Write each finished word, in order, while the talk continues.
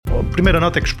A primeira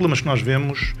nota é que os problemas que nós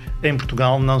vemos em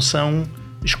Portugal não são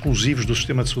exclusivos do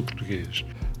sistema de saúde português.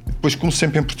 Pois, como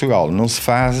sempre em Portugal, não se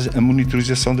faz a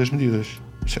monitorização das medidas.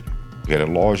 Era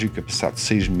lógico, passado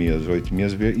 6 meses, 8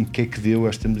 meses, ver em que é que deu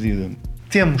esta medida.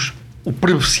 Temos o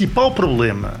principal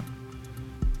problema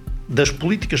das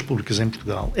políticas públicas em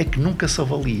Portugal é que nunca se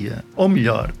avalia. Ou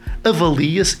melhor,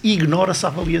 avalia-se e ignora-se a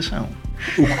avaliação.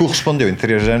 O que correspondeu em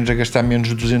 3 anos a gastar menos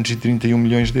de 231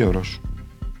 milhões de euros.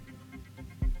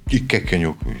 E o que é que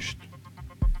ganhou com isto?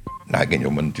 Não, ganhou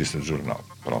uma notícia do jornal.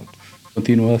 Pronto.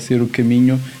 Continua a ser o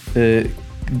caminho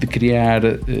de criar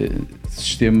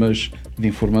sistemas de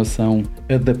informação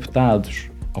adaptados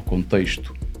ao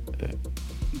contexto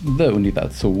da unidade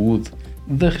de saúde,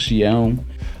 da região.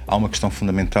 Há uma questão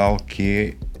fundamental que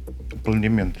é o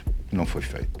planeamento, que não foi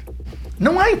feito.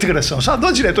 Não há integração. Se há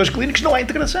 2 diretores clínicos, não há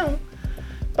integração.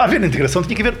 Para haver integração,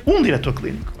 tinha que haver um diretor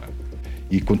clínico.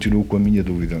 E continuo com a minha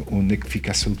dúvida. Onde é que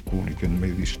fica a saúde pública no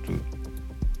meio disto tudo?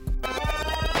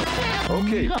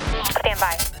 Ok.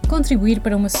 Contribuir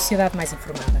para uma sociedade mais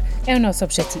informada é o nosso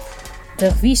objetivo. Da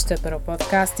revista para o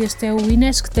podcast, este é o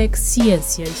INESC TEC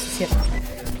Ciência e Sociedade.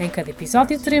 Em cada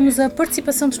episódio teremos a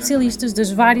participação de especialistas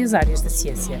das várias áreas da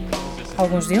ciência.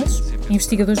 Alguns deles,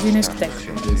 investigadores do INESC TEC,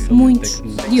 muitos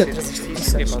de outras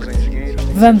instituições.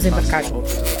 Vamos embarcar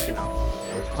juntos.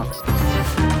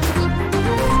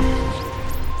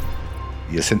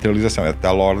 E a centralização é de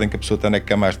tal ordem que a pessoa está na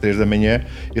cama às 3 da manhã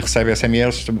e recebe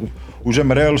SMS. Os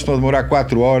amarelos estão a demorar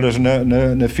 4 horas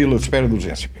na fila de espera de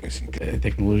urgência. A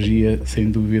tecnologia,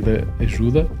 sem dúvida,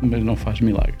 ajuda, mas não faz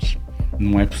milagres.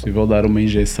 Não é possível dar uma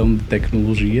injeção de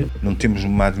tecnologia. Não temos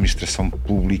uma administração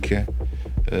pública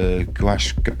que eu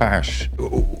acho capaz.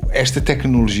 Esta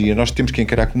tecnologia nós temos que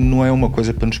encarar como não é uma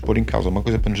coisa para nos pôr em causa, é uma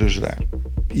coisa para nos ajudar.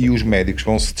 E os médicos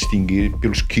vão se distinguir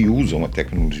pelos que usam a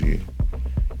tecnologia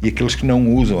e aqueles que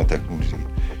não usam a tecnologia.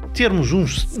 Termos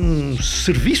um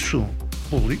serviço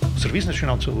público, Serviço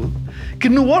Nacional de Saúde, que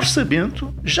no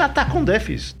orçamento já está com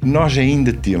déficit. Nós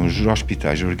ainda temos os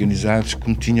hospitais organizados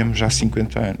como tínhamos há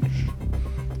 50 anos.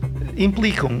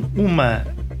 Implicam uma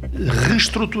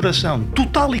reestruturação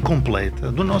total e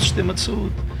completa do nosso sistema de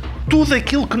saúde. Tudo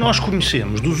aquilo que nós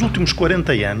conhecemos dos últimos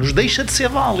 40 anos deixa de ser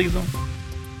válido.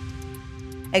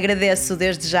 Agradeço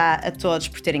desde já a todos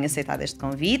por terem aceitado este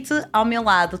convite. Ao meu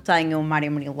lado tenho o Mário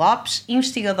Amorim Lopes,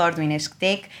 investigador do INESC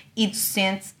TEC e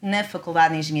docente na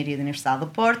Faculdade de Engenharia da Universidade do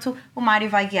Porto. O Mário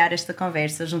vai guiar esta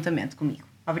conversa juntamente comigo.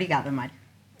 Obrigada, Mário.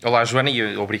 Olá, Joana,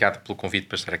 e obrigado pelo convite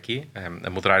para estar aqui a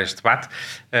moderar este debate.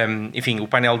 Enfim, o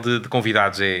painel de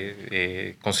convidados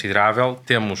é considerável.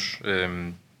 Temos,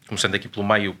 começando aqui pelo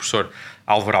meio, o professor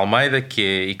Álvaro Almeida, que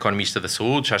é economista da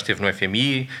saúde, já esteve no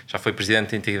FMI, já foi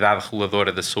presidente da Entidade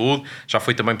Reguladora da Saúde, já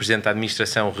foi também presidente da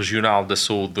Administração Regional da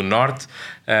Saúde do Norte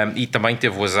e também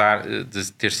teve o azar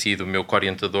de ter sido o meu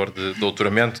co-orientador de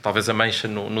doutoramento, talvez a mancha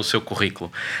no seu currículo.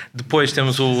 Depois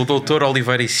temos o Dr.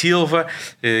 Oliveira e Silva,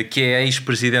 que é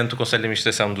ex-presidente do Conselho de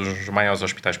Administração dos maiores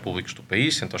hospitais públicos do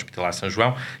país, Centro Hospitalar de São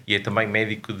João, e é também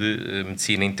médico de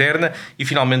medicina interna. E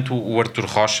finalmente o Artur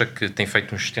Rocha, que tem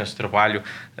feito um extenso trabalho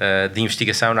de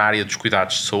investigação na área dos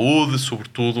cuidados de saúde,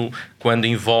 sobretudo quando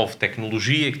envolve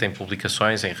tecnologia, que tem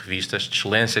publicações em revistas de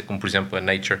excelência, como por exemplo a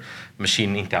Nature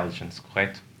Machine Intelligence,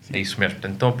 correto? Sim. É isso mesmo.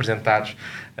 Portanto, estão apresentados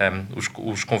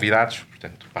os convidados,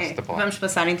 portanto, passo-te a palavra. Vamos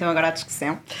passar então agora à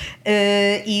discussão.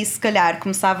 E se calhar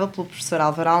começava pelo professor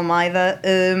Álvaro Almeida.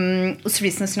 O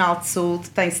Serviço Nacional de Saúde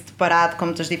tem-se deparado com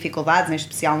muitas dificuldades, em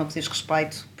especial no que diz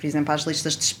respeito, por exemplo, às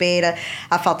listas de espera,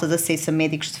 à falta de acesso a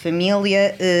médicos de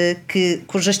família,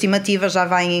 cuja estimativa já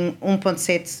vai em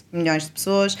 1,7 milhões de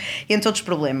pessoas, e entre outros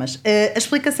problemas. A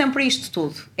explicação para isto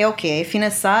tudo é o quê? É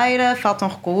financeira? Faltam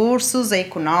recursos? É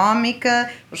económica?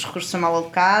 Os recursos são mal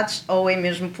alocados? Ou é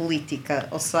mesmo política?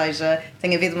 Ou seja,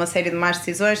 tem havido uma série de más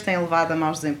decisões que têm levado a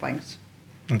maus desempenhos?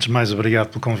 Antes de mais, obrigado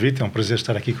pelo convite, é um prazer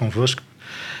estar aqui convosco.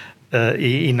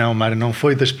 E não, Mário, não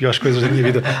foi das piores coisas da minha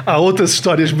vida. Há outras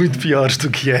histórias muito piores do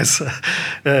que essa,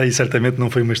 e certamente não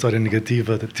foi uma história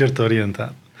negativa de ter-te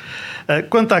orientado.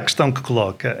 Quanto à questão que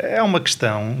coloca, é uma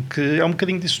questão que é um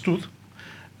bocadinho disso tudo,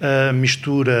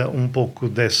 mistura um pouco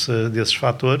desses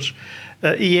fatores,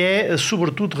 e é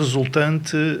sobretudo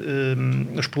resultante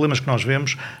os problemas que nós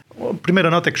vemos. A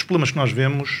primeira nota é que os problemas que nós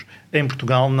vemos em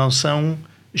Portugal não são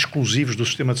exclusivos do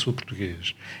sistema de saúde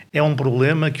português. É um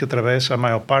problema que atravessa a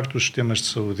maior parte dos sistemas de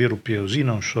saúde europeus e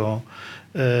não só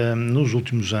nos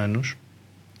últimos anos,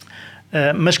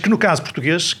 mas que no caso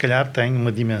português se calhar tem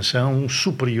uma dimensão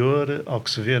superior ao que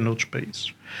se vê noutros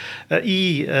países.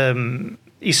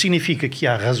 Isso significa que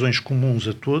há razões comuns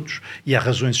a todos e há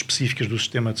razões específicas do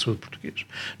sistema de saúde português.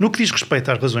 No que diz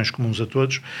respeito às razões comuns a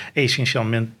todos,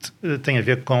 essencialmente tem a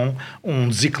ver com um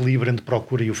desequilíbrio entre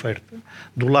procura e oferta.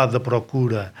 Do lado da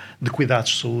procura de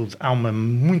cuidados de saúde, há uma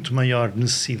muito maior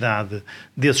necessidade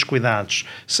desses cuidados,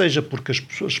 seja porque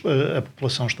a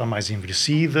população está mais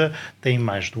envelhecida, tem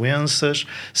mais doenças,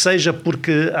 seja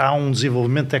porque há um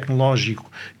desenvolvimento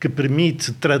tecnológico que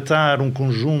permite tratar um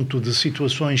conjunto de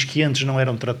situações que antes não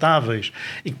eram tratáveis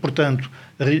e que, portanto,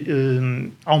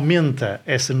 aumenta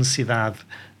essa necessidade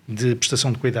de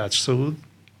prestação de cuidados de saúde,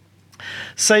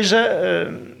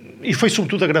 e foi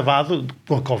sobretudo agravado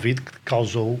com a Covid, que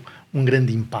causou um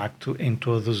grande impacto em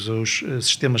todos os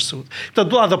sistemas de saúde. Portanto,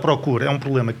 do lado da procura, é um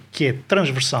problema que é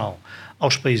transversal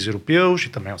aos países europeus e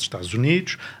também aos Estados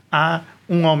Unidos. Há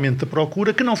um aumento da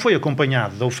procura que não foi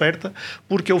acompanhado da oferta,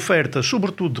 porque a oferta,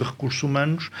 sobretudo de recursos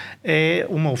humanos, é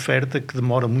uma oferta que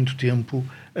demora muito tempo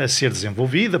a ser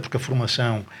desenvolvida, porque a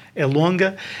formação é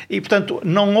longa e, portanto,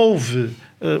 não houve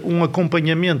um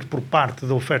acompanhamento por parte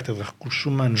da oferta de recursos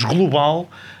humanos global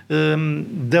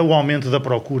do aumento da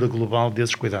procura global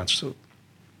desses cuidados de saúde.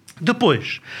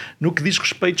 Depois, no que diz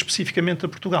respeito especificamente a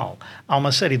Portugal, há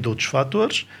uma série de outros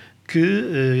fatores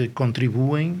que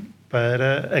contribuem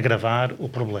para agravar o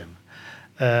problema.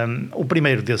 O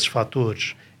primeiro desses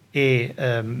fatores é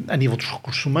a nível dos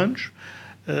recursos humanos,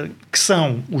 que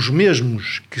são os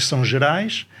mesmos que são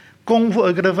gerais, com o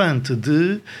agravante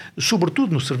de,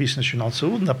 sobretudo no Serviço Nacional de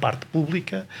Saúde, na parte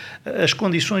pública, as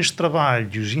condições de trabalho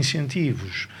e os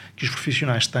incentivos que os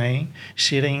profissionais têm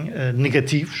serem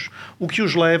negativos, o que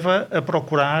os leva a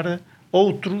procurar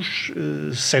outros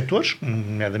setores,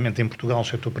 nomeadamente em Portugal o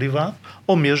setor privado,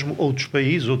 ou mesmo outros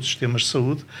países, outros sistemas de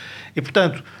saúde. E,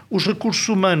 portanto, os recursos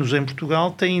humanos em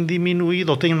Portugal têm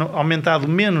diminuído ou têm aumentado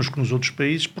menos que nos outros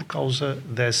países por causa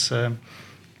dessa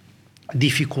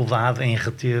dificuldade em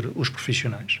reter os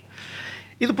profissionais.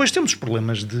 E depois temos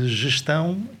problemas de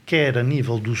gestão, quer a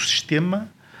nível do sistema,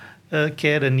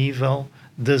 quer a nível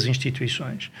das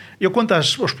instituições. Eu, quanto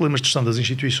aos problemas de gestão das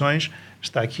instituições,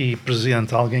 está aqui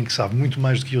presente alguém que sabe muito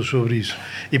mais do que eu sobre isso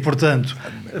e, portanto,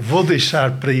 vou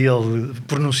deixar para ele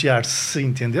pronunciar-se se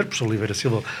entender, o professor Oliveira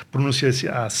Silva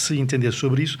pronunciar-se se entender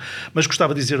sobre isso, mas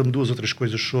gostava de dizer-me duas outras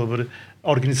coisas sobre a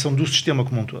organização do sistema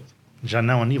como um todo. Já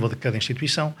não a nível de cada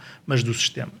instituição, mas do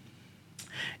sistema.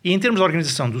 E em termos de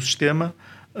organização do sistema,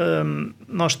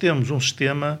 nós temos um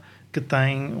sistema que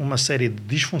tem uma série de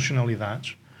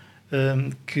disfuncionalidades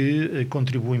que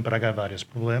contribuem para agravar esse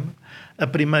problema. A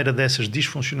primeira dessas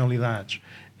disfuncionalidades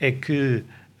é que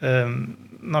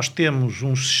nós temos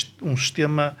um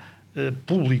sistema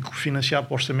público financiado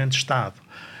pelo Orçamento de Estado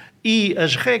e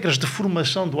as regras de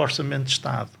formação do Orçamento de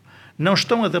Estado não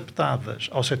estão adaptadas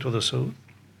ao setor da saúde.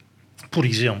 Por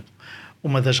exemplo,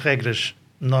 uma das regras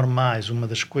normais, uma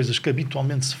das coisas que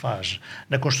habitualmente se faz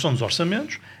na construção dos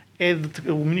orçamentos é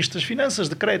o Ministro das Finanças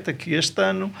decreta que este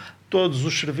ano todos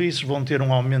os serviços vão ter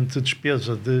um aumento de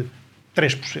despesa de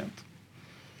 3%.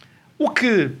 O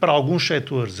que, para alguns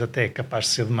setores, até é capaz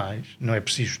de ser demais, não é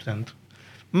preciso tanto,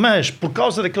 mas, por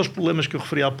causa daqueles problemas que eu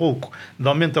referi há pouco, de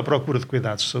aumento da procura de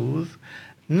cuidados de saúde,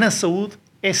 na saúde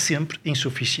é sempre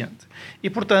insuficiente. E,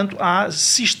 portanto, há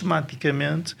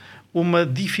sistematicamente uma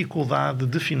dificuldade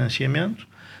de financiamento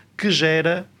que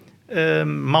gera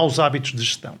maus hábitos de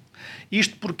gestão.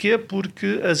 Isto porquê?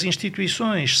 Porque as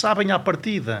instituições sabem à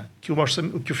partida que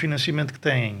o financiamento que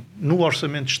têm no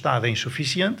Orçamento de Estado é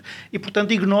insuficiente e,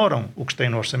 portanto, ignoram o que têm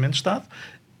no Orçamento de Estado,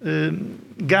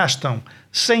 gastam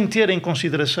sem ter em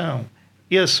consideração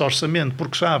esse orçamento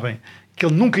porque sabem que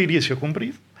ele nunca iria ser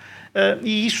cumprido,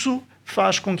 e isso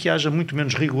faz com que haja muito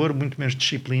menos rigor, muito menos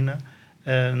disciplina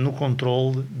no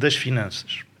controle das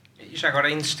finanças. E já agora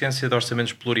a inexistência de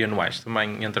orçamentos plurianuais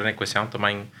também entra na equação,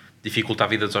 também dificulta a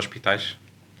vida dos hospitais?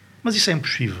 Mas isso é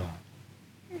impossível.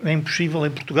 É impossível em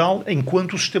Portugal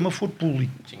enquanto o sistema for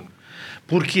público. Sim.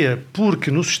 Porquê? Porque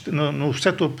no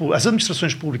setor, as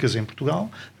administrações públicas em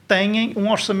Portugal têm um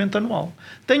orçamento anual.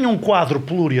 Têm um quadro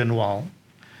plurianual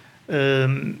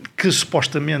que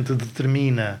supostamente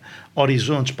determina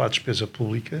horizontes para a despesa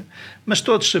pública, mas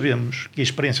todos sabemos, que a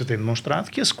experiência tem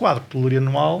demonstrado, que esse quadro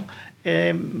plurianual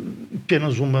é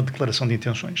apenas uma declaração de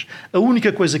intenções. A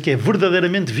única coisa que é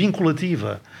verdadeiramente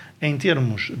vinculativa em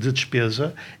termos de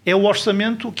despesa é o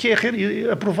orçamento que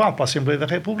é aprovado pela Assembleia da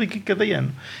República cada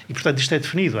ano. E, portanto, isto é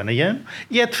definido ano a ano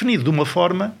e é definido de uma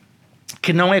forma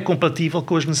que não é compatível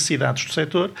com as necessidades do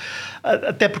setor,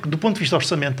 até porque, do ponto de vista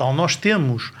orçamental, nós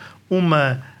temos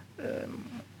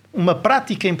uma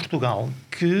prática em Portugal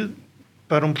que,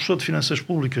 para um professor de finanças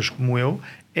públicas como eu,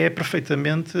 é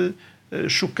perfeitamente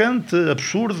chocante,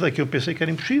 absurda, que eu pensei que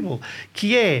era impossível,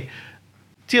 que é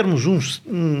termos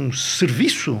um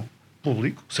serviço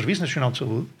público, Serviço Nacional de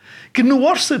Saúde, que no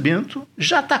orçamento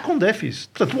já está com déficit.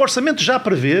 Portanto, o orçamento já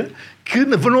prevê que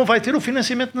não vai ter o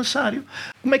financiamento necessário.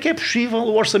 Como é que é possível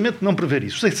o orçamento não prever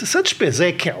isso? Se a despesa é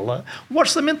aquela, o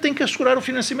orçamento tem que assegurar o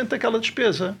financiamento daquela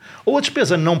despesa. Ou a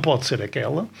despesa não pode ser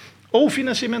aquela, ou o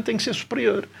financiamento tem que ser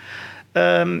superior.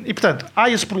 E, portanto,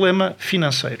 há esse problema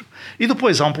financeiro. E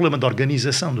depois há um problema de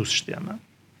organização do sistema.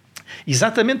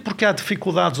 Exatamente porque há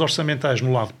dificuldades orçamentais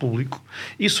no lado público,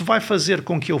 isso vai fazer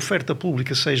com que a oferta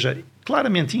pública seja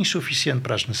claramente insuficiente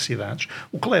para as necessidades,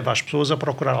 o que leva as pessoas a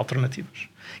procurar alternativas.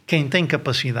 Quem tem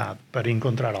capacidade para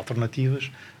encontrar alternativas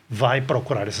vai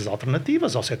procurar essas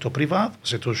alternativas ao setor privado, ao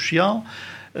setor social,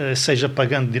 seja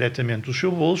pagando diretamente do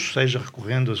seu bolso, seja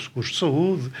recorrendo a seguros de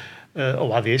saúde,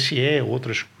 ou à DSE, ou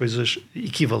outras coisas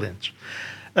equivalentes.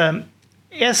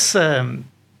 Essa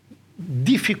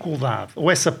dificuldade, ou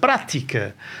essa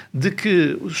prática de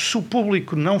que se o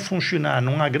público não funcionar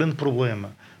não há grande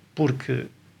problema porque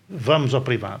vamos ao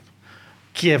privado,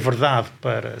 que é verdade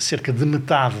para cerca de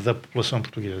metade da população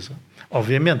portuguesa,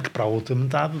 obviamente que para a outra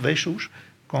metade deixa-os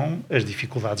com as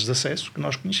dificuldades de acesso que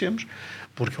nós conhecemos,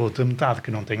 porque a outra metade que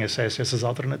não tem acesso a essas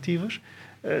alternativas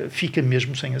fica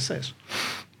mesmo sem acesso.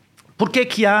 Porque é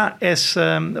que há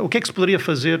essa... O que é que se poderia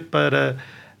fazer para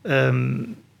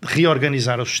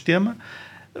reorganizar o sistema?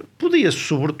 Podia-se,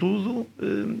 sobretudo,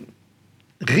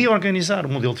 reorganizar o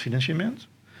modelo de financiamento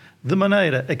de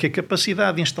maneira a que a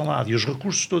capacidade instalada e os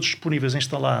recursos todos disponíveis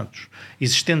instalados,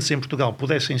 existentes em Portugal,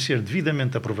 pudessem ser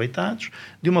devidamente aproveitados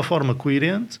de uma forma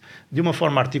coerente, de uma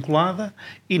forma articulada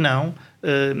e não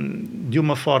de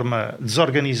uma forma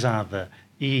desorganizada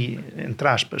e, entre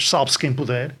aspas, salve-se quem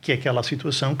puder, que é aquela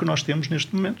situação que nós temos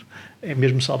neste momento. É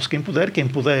mesmo salve-se quem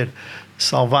puder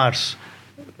salvar-se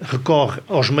recorre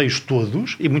aos meios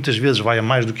todos e muitas vezes vai a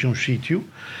mais do que um sítio.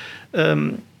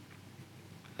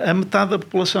 A metade da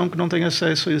população que não tem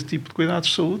acesso a esse tipo de cuidados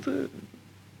de saúde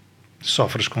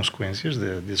sofre as consequências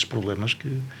desses problemas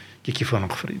que aqui foram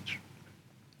referidos.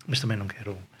 Mas também não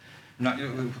quero... Não,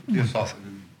 eu só...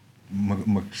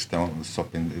 Uma questão, só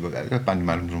para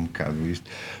animarmos um bocado isto,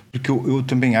 porque eu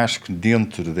também acho que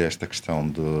dentro desta questão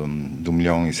de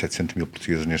 1.700.000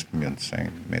 portugueses neste momento sem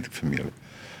médico de família,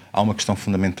 há uma questão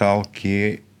fundamental que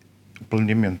é o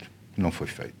planeamento, que não foi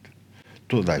feito.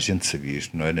 Toda a gente sabia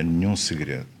isto, não era nenhum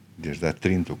segredo, desde há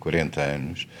 30 ou 40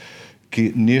 anos,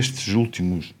 que nestes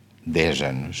últimos 10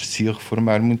 anos se ia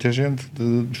reformar muita gente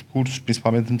dos cursos,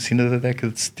 principalmente de medicina da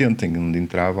década de 70, onde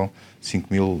entravam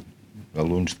 5.000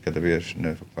 alunos de cada vez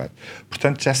na faculdade.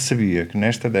 Portanto, já se sabia que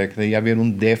nesta década ia haver um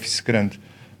déficit grande,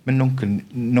 mas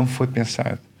não foi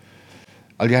pensado.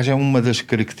 Aliás, é uma das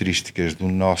características da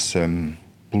nossa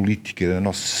política, do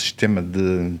nosso sistema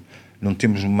de... Não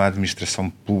temos uma administração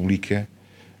pública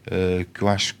que eu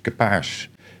acho capaz.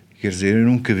 Quer dizer, eu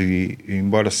nunca vi,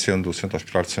 embora sendo o Centro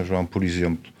Hospitalar de João, por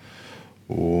exemplo,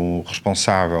 o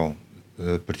responsável,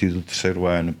 a partir do 3º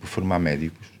ano, por formar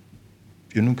médicos,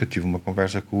 eu nunca tive uma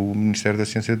conversa com o Ministério da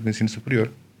Ciência e do Ensino Superior.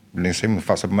 Nem sei, me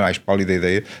faço a mais pálida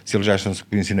ideia se eles já acham que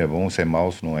o ensino é bom, se é mau,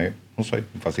 se não é. Não sei,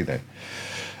 não faço ideia.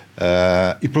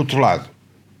 E, por outro lado,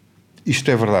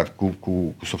 isto é verdade que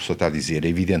o Sr. Professor está a dizer. É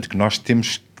evidente que nós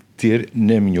temos que ter,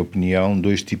 na minha opinião,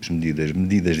 dois tipos de medidas.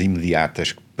 Medidas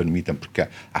imediatas que permitam, porque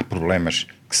há problemas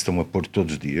que se estão a pôr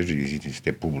todos os dias, e isto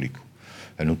é público.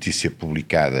 A notícia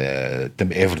publicada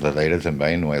é verdadeira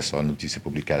também, não é só a notícia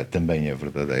publicada, também é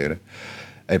verdadeira.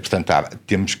 Portanto,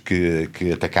 temos que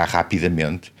atacar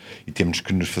rapidamente e temos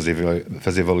que nos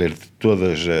fazer valer de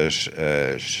todas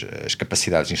as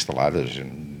capacidades instaladas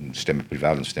no sistema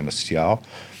privado, no sistema social.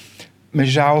 Mas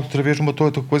já há outra vez uma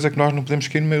outra coisa que nós não podemos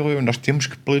cair no meio. Nós temos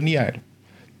que planear.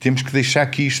 Temos que deixar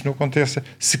que isto não aconteça.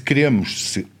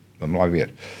 Vamos lá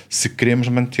ver, se queremos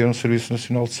manter um Serviço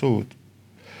Nacional de Saúde.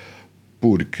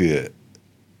 Porque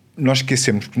nós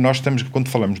esquecemos que nós estamos, quando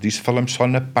falamos disto, falamos só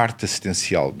na parte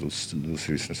assistencial do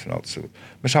Serviço Nacional de Saúde.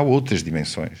 Mas há outras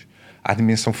dimensões. Há a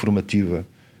dimensão formativa,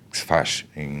 que se faz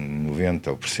em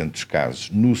 90% dos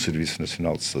casos no Serviço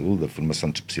Nacional de Saúde, a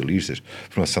formação de especialistas,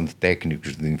 formação de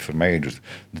técnicos, de enfermeiros,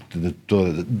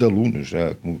 de alunos,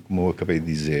 como eu acabei de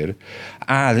dizer.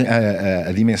 Há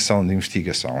a dimensão de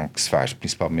investigação, que se faz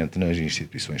principalmente nas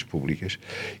instituições públicas,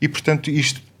 e, portanto,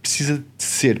 isto precisa de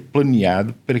ser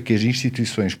planeado para que as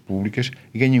instituições públicas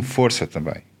ganhem força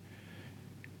também.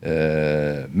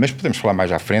 Mas podemos falar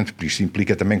mais à frente, porque isto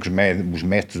implica também que os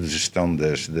métodos de gestão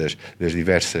das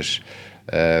diversas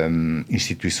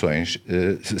instituições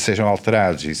sejam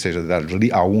alterados e seja dado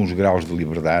alguns graus de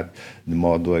liberdade, de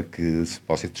modo a que se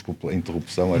possa, desculpa a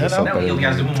interrupção, era só para... E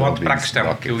aliás, um modo para a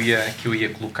questão que eu ia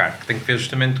colocar, que tem que ver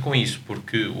justamente com isso,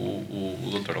 porque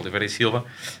o Dr. Oliveira e Silva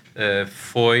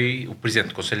foi o presidente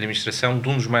do Conselho de Administração de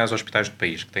um dos maiores hospitais do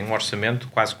país, que tem um orçamento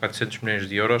de quase 400 milhões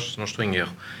de euros, se não estou em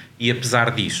erro. E apesar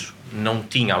disso, não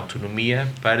tinha autonomia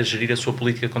para gerir a sua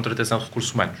política de contratação de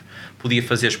recursos humanos. Podia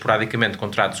fazer esporadicamente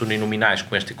contratos uninominais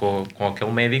com este e com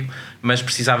aquele médico, mas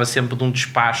precisava sempre de um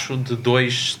despacho de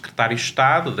 2 secretários de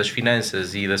Estado, das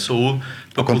Finanças e da Saúde,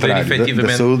 para poder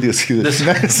efetivamente... Da Saúde e a seguir das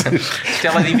Finanças.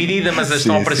 Ela é dividida, mas a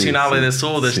gestão operacional é da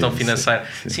Saúde, a gestão financeira...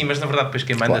 Sim, mas na verdade depois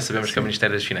quem manda sabemos que é o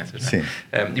Ministério das Finanças. Não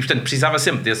é? E portanto precisava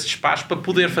sempre desse despacho para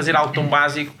poder fazer algo tão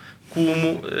básico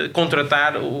como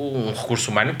contratar um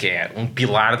recurso humano, que é um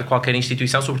pilar de qualquer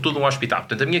instituição, sobretudo um hospital.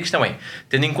 Portanto, a minha questão é,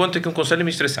 tendo em conta que um Conselho de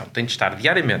Administração tem de estar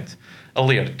diariamente a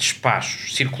ler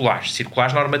despachos, circulares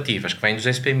normativas, que vêm dos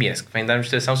SPMS, que vêm da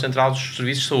Administração Central dos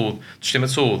Serviços de Saúde, do Sistema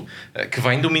de Saúde, que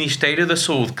vêm do Ministério da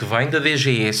Saúde, que vêm da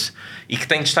DGS, e que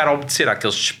tem de estar a obedecer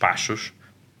àqueles despachos,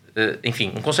 enfim,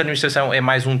 um Conselho de Administração é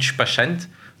mais um despachante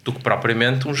do que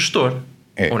propriamente um gestor.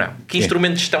 Ou não? Que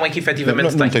instrumento de gestão é que efetivamente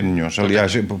tem? Não tenho nenhum.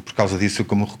 Aliás, por causa disso,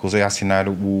 eu me recusei a assinar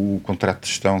o contrato de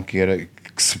gestão que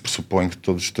se pressupõe que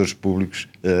todos os gestores públicos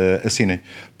assinem.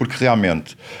 Porque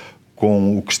realmente,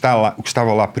 com o que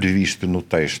estava lá previsto no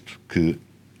texto, que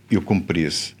eu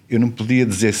cumprisse, eu não podia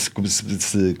dizer se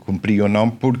cumpria ou não,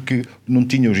 porque não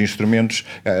tinha os instrumentos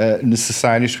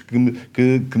necessários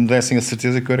que me dessem a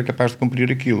certeza que eu era capaz de cumprir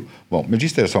aquilo. Bom, mas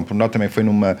isto era só um pormenor, também foi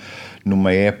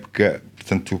numa época...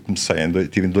 Portanto, eu comecei,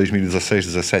 tive em 2016,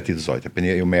 17 e 18.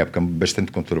 Apanhei uma época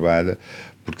bastante conturbada,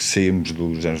 porque saímos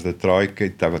dos anos da Troika e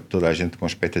estava toda a gente com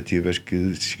expectativas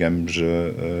que chegamos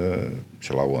a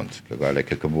sei lá onde, que agora é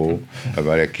que acabou,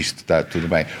 agora é que isto está tudo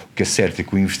bem. O que é certo é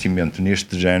que o investimento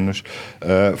nestes anos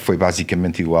foi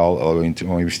basicamente igual ao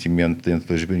investimento entre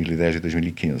 2010 e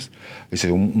 2015. Ou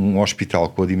seja, um hospital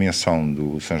com a dimensão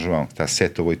do São João, que está há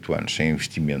 7 ou 8 anos sem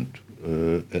investimento,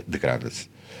 degrada-se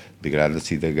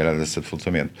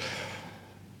absolutamente.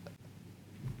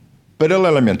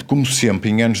 Paralelamente, como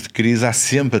sempre, em anos de crise, há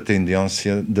sempre a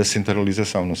tendência da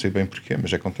centralização. Não sei bem porquê,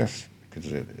 mas acontece. Quer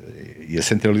dizer, e a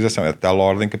centralização é de tal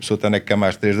ordem que a pessoa está na cama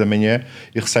às 3 da manhã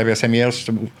e recebe SMS.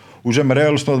 Os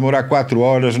amarelos estão a demorar 4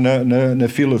 horas na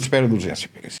fila de espera de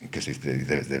urgência. Assim,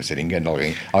 deve ser engano.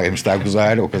 Alguém me está a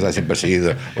gozar, ou coisa assim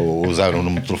parecida, ou usar o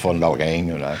número de telefone de alguém.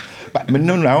 Não é? Mas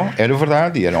não, era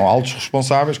verdade, e eram altos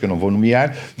responsáveis, que eu não vou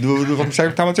nomear, do Comunicação,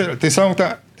 que estavam a dizer, atenção,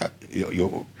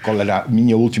 qual era a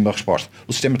minha última resposta?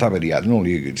 O sistema está variado, não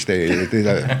liga, isto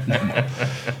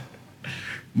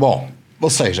Bom, ou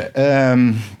seja,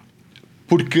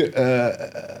 porque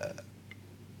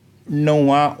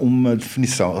não há uma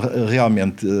definição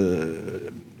realmente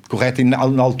correta, e na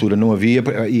altura não havia,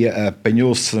 e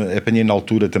apanhei na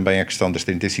altura também a questão das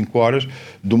 35 horas,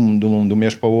 de um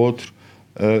mês para o outro.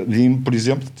 Por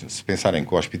exemplo, se pensarem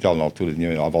que o hospital na altura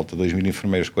tinha à volta de 2.000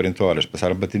 enfermeiros, 40 horas,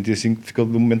 passaram para 35, ficou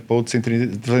de um momento para o outro sem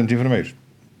 300 enfermeiros.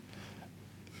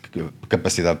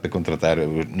 Capacidade para contratar,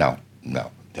 não,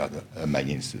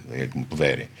 amanhem-se, é como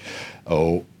puderem.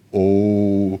 Ou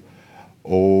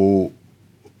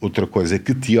outra coisa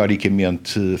que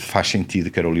teoricamente faz sentido,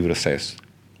 que era o livre acesso.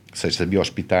 Ou seja, havia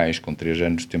hospitais com 3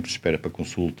 anos de tempo de espera para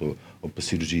consulta ou para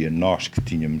cirurgia, nós que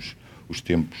tínhamos os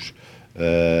tempos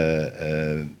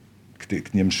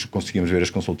conseguíamos ver as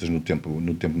consultas no tempo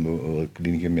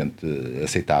clinicamente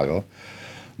aceitável.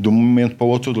 De um momento para o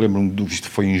outro, lembro-me isto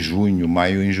foi em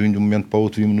maio, de um momento para o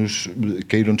outro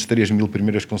caíram-nos 3.000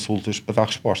 primeiras consultas para dar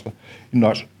resposta. E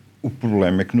o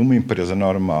problema é que numa empresa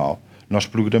normal nós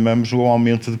programamos o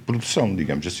aumento de produção,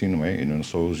 digamos assim, não é? Eu não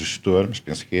sou o gestor, mas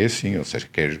penso que é assim, ou seja,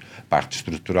 quer parte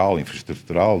estrutural,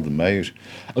 infraestrutural, de meios.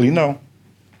 Ali não.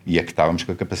 E é que estávamos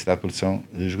com a capacidade de produção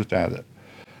esgotada.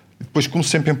 Depois, como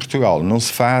sempre em Portugal, não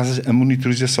se faz a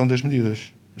monitorização das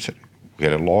medidas.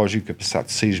 Era lógico, passado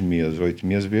 6 meses, 8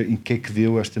 meses, ver em que é que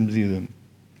deu esta medida.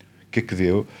 O que é que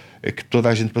deu? É que toda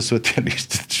a gente passou a ter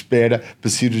isto de espera para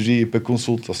cirurgia e para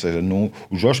consulta. Ou seja,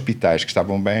 os hospitais que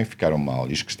estavam bem ficaram mal.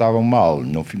 E os que estavam mal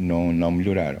não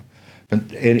melhoraram.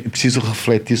 Portanto, é preciso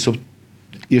refletir sobre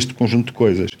este conjunto de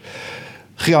coisas.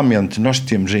 Realmente, nós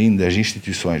temos ainda as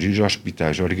instituições e os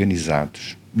hospitais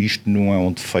organizados. Isto não é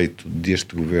um defeito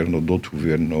deste governo ou de outro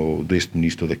governo, ou deste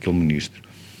ministro ou daquele ministro.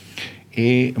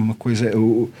 É uma coisa...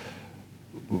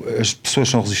 As pessoas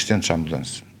são resistentes à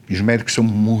mudança. E os médicos são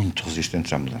muito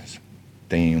resistentes à mudança.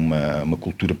 Têm uma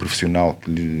cultura profissional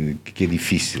que é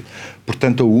difícil.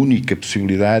 Portanto, a única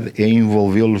possibilidade é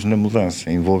envolvê-los na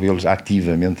mudança, envolvê-los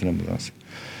ativamente na mudança.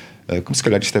 como se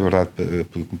calhar isto é verdade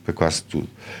para quase tudo.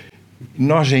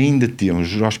 Nós ainda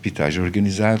temos os hospitais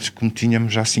organizados como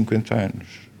tínhamos há 50 anos.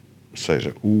 Ou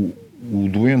seja, o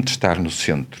doente estar no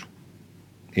centro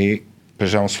é, para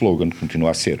já, um slogan,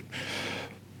 continua a ser.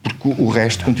 Porque o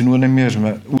resto continua na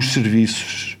mesma. Os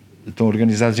serviços estão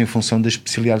organizados em função das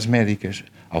especialidades médicas.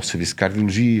 Há o serviço de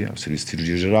cardiologia, há o serviço de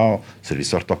cirurgia geral, o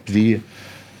serviço de ortopedia.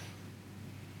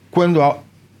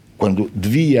 Quando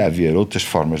devia haver outras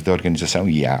formas de organização,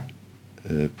 e há,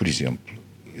 por exemplo,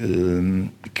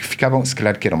 que ficavam, se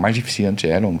calhar, que eram mais eficientes,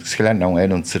 se calhar não,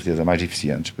 eram de certeza mais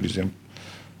eficientes, por exemplo,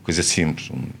 coisa simples,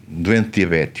 um doente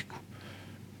diabético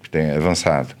que tem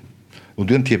avançado, o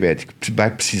doente diabético vai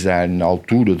precisar, na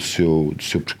altura do seu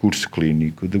percurso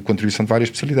clínico, de contribuição de várias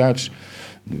especialidades,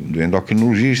 do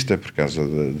endocrinologista, por causa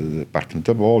da parte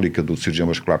metabólica, do cirurgião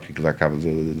vascular, porque aquilo dá cabo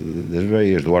das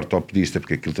veias, do ortopedista,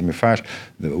 porque aquilo também faz,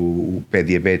 o pé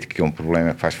diabético, que é um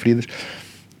problema que faz feridas.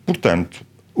 Portanto,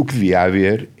 o que devia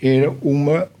haver era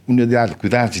uma unidade de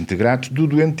cuidados integrados do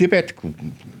doente diabético.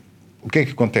 O que é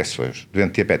que acontece hoje? O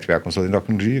doente diabético vai à consulta de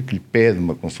endocrinologia, que lhe pede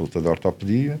uma consulta de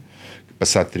ortopedia, que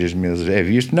passado 3 meses é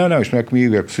visto, não, isto não é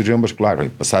comigo, é com o cirurgião vascular.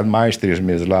 Passado mais 3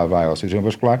 meses lá vai ao cirurgião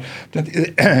vascular. Portanto,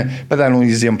 para dar um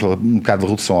exemplo, um bocado de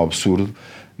redução ao absurdo,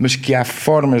 mas que há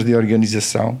formas de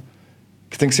organização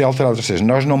que têm que ser alteradas. Ou seja,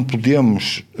 nós não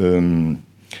podemos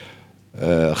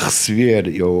receber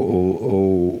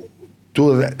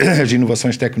todas as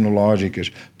inovações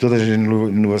tecnológicas, todas as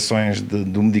inovações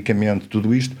do medicamento,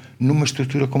 tudo isto, numa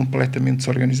estrutura completamente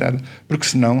desorganizada. Porque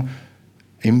senão,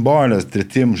 embora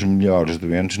tratemos melhor os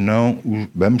doentes, não os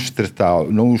vamos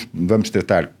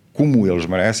tratar como eles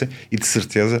merecem e, de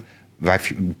certeza,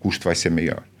 o custo vai ser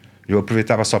maior. Eu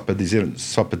aproveitava só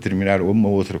para terminar, uma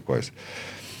outra coisa.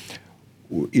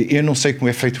 Eu não sei como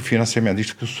é feito o financiamento.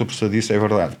 Isto que o Sr. Professor disse é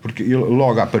verdade, porque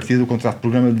logo à partida do contrato de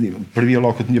programa previa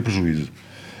logo que eu tinha prejuízo.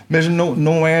 Mas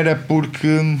não era porque,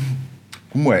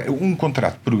 como é, um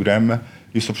contrato de programa,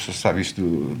 e o Sr. Professor sabe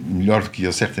isto melhor do que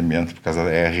eu, certamente, por causa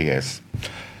da ARS.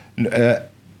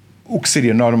 O que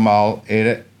seria normal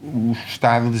era o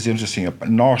Estado dizer-nos assim: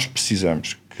 nós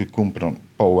precisamos que cumpram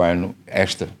para o ano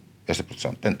esta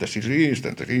produção, tantas cirurgias,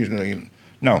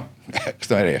 Não, a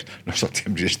questão era esta: nós só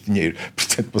temos este dinheiro,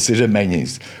 portanto vocês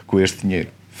amanhem-se com este dinheiro,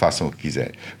 façam o que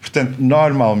quiserem. Portanto,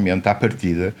 normalmente, à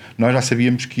partida, nós já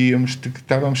sabíamos que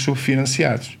estávamos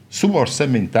subfinanciados,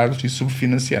 suborçamentados e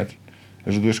subfinanciados,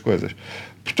 as duas coisas.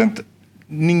 Portanto,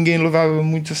 ninguém levava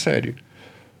muito a sério.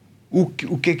 O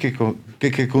que é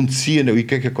que acontecia e o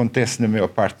que é que acontece na maior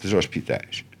parte dos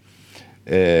hospitais?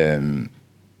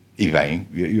 E bem,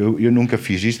 eu nunca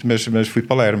fiz isto, mas fui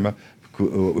para Lerma.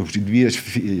 Eu devia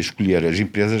escolher as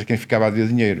empresas a quem ficava a dever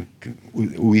dinheiro.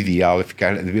 O ideal é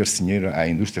ficar a dever dinheiro à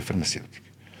indústria farmacêutica.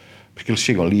 Porque eles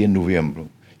chegam ali em novembro,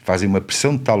 fazem uma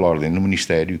pressão de tal ordem no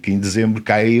Ministério que em dezembro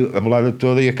cai a bolada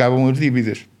toda e acabam as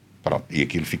dívidas. Pronto, e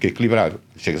aquilo fica equilibrado.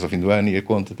 Chega-se ao fim do ano e a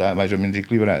conta está mais ou menos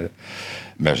equilibrada.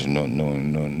 Mas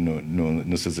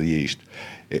não se fazia isto.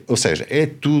 Ou seja, é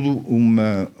tudo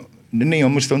nem é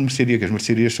uma questão de mercearia, que as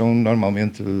mercearias são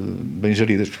normalmente bem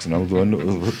geridas, porque senão o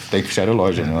dono tem que fechar a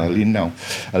loja. Não? Ali não.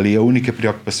 Ali a única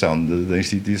preocupação da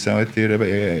instituição é ter...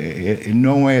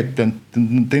 não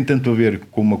tem tanto a ver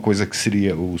com uma coisa que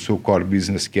seria o seu core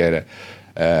business, que era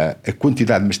a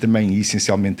quantidade, mas também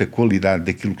essencialmente a qualidade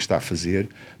daquilo que está a fazer,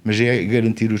 mas é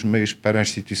garantir os meios para a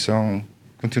instituição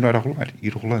continuar a rolar,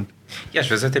 ir rolando. E às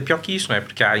vezes até pior que isso, não é?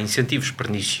 Porque há incentivos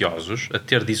perniciosos a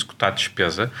ter de executar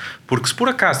despesa, porque se por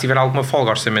acaso tiver alguma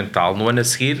folga orçamental, no ano a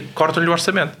seguir cortam-lhe o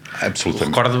orçamento. Absolutamente.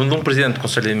 Recordo-me de um presidente do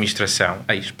Conselho de Administração,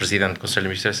 ex-presidente do Conselho de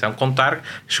Administração, contar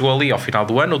que chegou ali ao final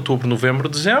do ano, outubro, novembro,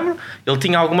 dezembro, ele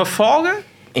tinha alguma folga,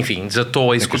 enfim,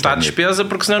 desatou a executar a despesa,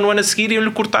 porque senão no ano a seguir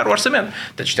iam-lhe cortar o orçamento.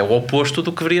 Portanto, isto é o oposto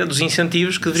dos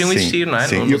incentivos que deveriam existir, não é?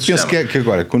 Sim, eu penso que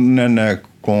agora,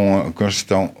 com a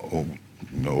gestão...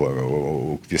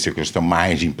 o que devia ser a questão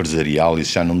mais empresarial,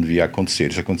 isso já não devia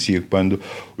acontecer. Isso acontecia quando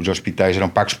os hospitais eram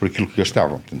pagos por aquilo que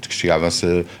gastavam. Portanto, que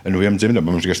chegavam-se a novembro dizendo, não,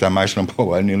 vamos gastar mais, não para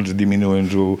o ano, e eles diminuem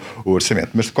o orçamento.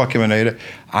 Mas, de qualquer maneira,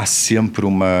 há sempre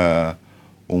uma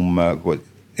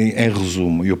em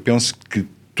resumo, eu penso que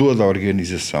toda a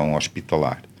organização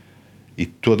hospitalar e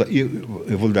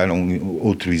eu vou-lhe dar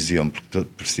outro exemplo para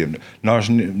perceber. Nós,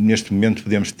 neste momento,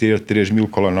 podemos ter 3.000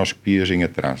 colonoscopias em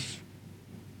atraso.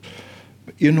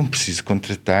 Eu não preciso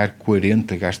contratar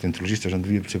 40 gastroenterologistas, não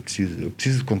devia ser preciso. Eu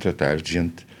preciso de contratar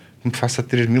gente que me faça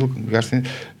 3.000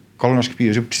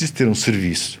 colonoscopias. Eu preciso ter um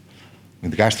serviço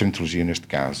de gastroenterologia, neste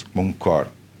caso, como um core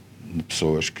de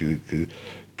pessoas que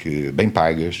bem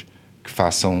pagas, que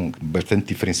façam bastante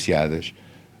diferenciadas,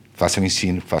 que façam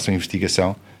ensino, que façam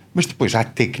investigação, Mas depois há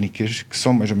técnicas que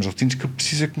são mais ou menos rotinas que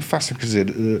precisa que me façam, quer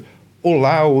dizer, ou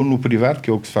lá ou no privado, que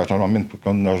é o que se faz normalmente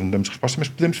quando nós não damos resposta, mas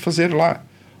podemos fazer lá.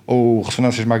 Ou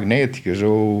ressonâncias magnéticas,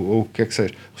 ou o que é que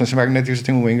seja. Ressonâncias magnéticas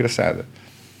tem uma engraçada,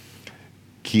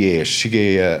 que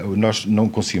é, nós não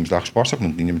conseguimos dar resposta, porque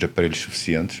não tínhamos aparelhos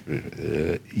suficientes,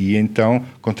 e então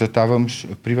contratávamos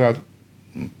privado.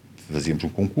 Fazíamos um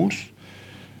concurso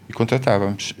e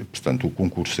contratávamos. Portanto,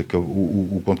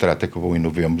 o contrato acabou em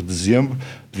novembro, dezembro,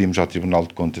 pedimos ao Tribunal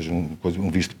de Contas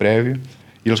um visto prévio,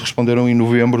 e eles responderam em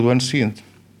novembro do ano seguinte.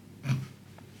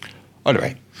 Ora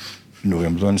bem, em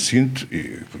novembro do ano seguinte,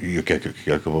 e o que é que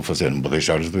eu vou fazer? Não vou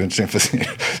deixar os doentes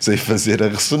sem fazer a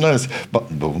ressonância. Bom,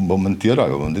 vou manter,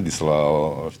 eu disse lá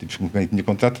aos tipos com quem tinha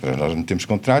contrato, nós não temos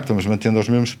contrato, estamos mantendo os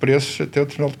mesmos preços até o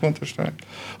Tribunal de Contas. Tá?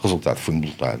 Resultado, fui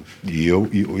multado. E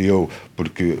eu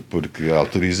porque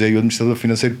autorizei, o administrador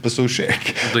financeiro passou o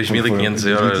cheque. 2.500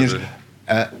 euros.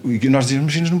 E nós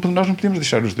dizemos, nós não podemos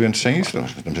deixar os doentes sem isso.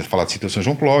 Nós estamos a falar de situações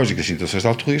oncológicas, situações de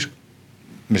alto risco.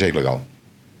 Mas é ilegal.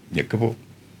 E acabou.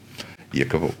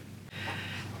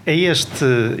 É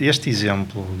este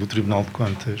exemplo do Tribunal de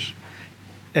Contas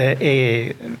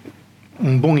é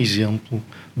um bom exemplo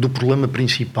do problema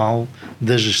principal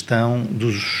da gestão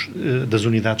das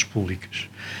unidades públicas.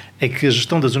 É que a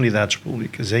gestão das unidades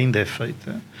públicas ainda é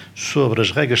feita sobre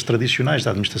as regras tradicionais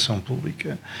da administração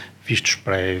pública, vistos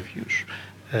prévios,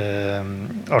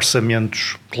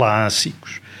 orçamentos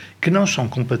clássicos, que não são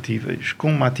compatíveis com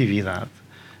uma atividade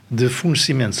de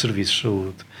fornecimento de serviços de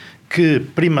saúde que,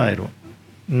 primeiro,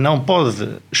 não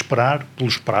pode esperar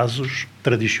pelos prazos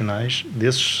tradicionais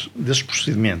desses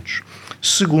procedimentos.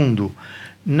 Segundo,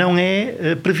 não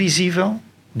é previsível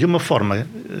de uma forma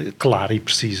clara e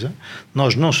precisa.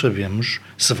 Nós não sabemos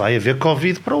se vai haver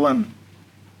Covid para o ano.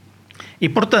 E,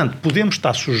 portanto,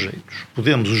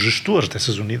 os gestores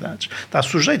dessas unidades, estar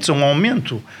sujeitos a um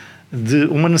aumento de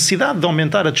uma necessidade de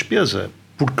aumentar a despesa,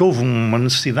 porque houve uma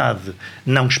necessidade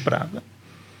não esperada.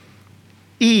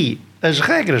 E as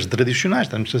regras tradicionais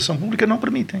da administração pública não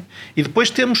permitem. E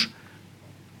depois temos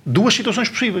duas situações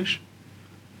possíveis.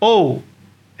 Ou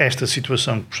esta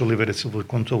situação que o professor Oliveira Silva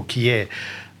contou, que é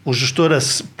o gestor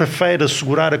prefere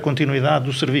assegurar a continuidade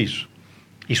do serviço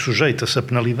e sujeita-se a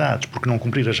penalidades porque não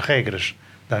cumprir as regras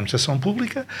da administração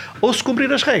pública, ou se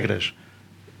cumprir as regras,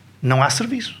 não há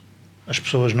serviço. As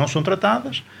pessoas não são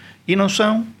tratadas e não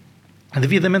são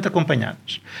devidamente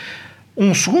acompanhadas.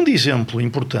 Um segundo exemplo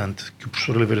importante que o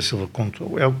professor Oliveira Silva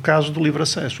contou é o caso do livre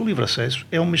acesso. O livre acesso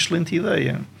é uma excelente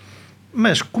ideia,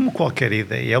 mas como qualquer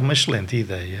ideia é uma excelente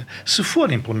ideia se for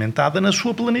implementada na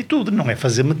sua plenitude, não é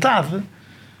fazer metade.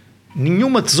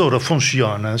 Nenhuma tesoura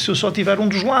funciona se eu só tiver um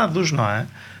dos lados, não é?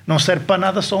 Não serve para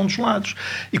nada só um dos lados.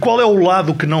 E qual é o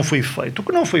lado que não foi feito? O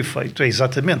que não foi feito é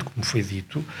exatamente como foi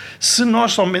dito, se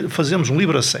nós somente fazemos um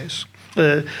livre acesso,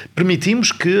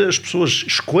 permitimos que as pessoas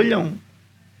escolham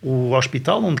o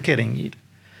hospital onde querem ir.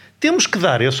 Temos que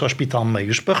dar a esse hospital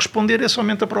meios para responder a esse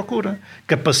aumento da procura.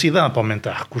 Capacidade para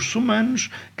aumentar recursos humanos,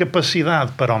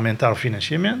 capacidade para aumentar o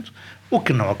financiamento, o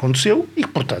que não aconteceu e,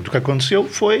 portanto, o que aconteceu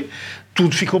foi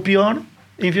tudo ficou pior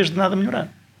em vez de nada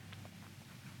melhorar.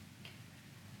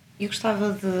 Eu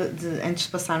gostava de, antes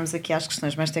de passarmos aqui às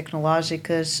questões mais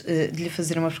tecnológicas, de lhe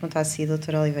fazer uma pergunta assim,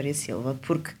 doutora Oliveira Silva,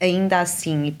 porque ainda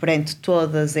assim, e perante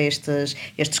todos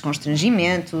estes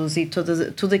constrangimentos e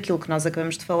tudo aquilo que nós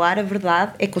acabamos de falar, a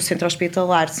verdade é que o Centro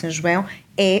Hospitalar de São João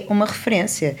é uma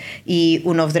referência e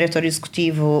o novo diretor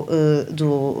executivo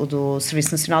do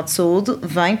Serviço Nacional de Saúde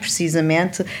vem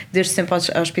precisamente deste Centro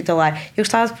Hospitalar. Eu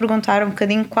gostava de perguntar um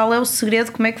bocadinho qual é o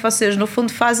segredo, como é que vocês no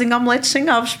fundo fazem omeletes sem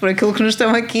ovos, por aquilo que nos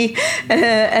estão aqui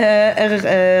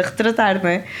a retratar, não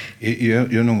é?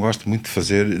 Eu não gosto muito de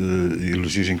fazer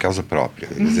elogios em causa própria,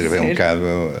 quer dizer, é um bocado,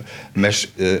 mas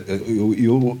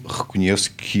eu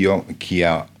reconheço que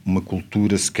há uma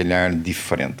cultura, se calhar,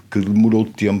 diferente, que demorou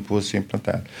tempo a se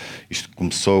implantar. Isto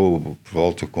começou por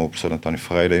volta com o professor António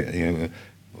Ferreira,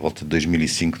 por volta de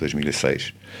 2005,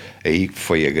 2006. Aí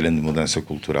foi a grande mudança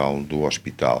cultural do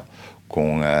hospital,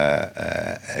 com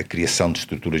a criação de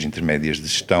estruturas intermédias de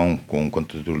gestão, com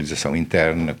contratualização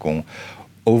interna,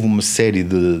 houve uma série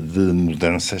de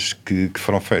mudanças que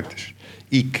foram feitas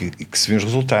e que se vêem os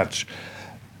resultados.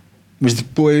 Mas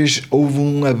depois houve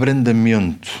um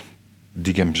abrandamento,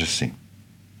 digamos assim.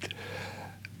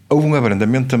 Houve um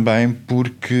abrandamento também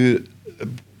porque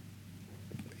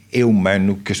é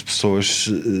humano que as pessoas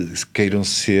queiram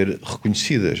ser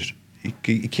reconhecidas e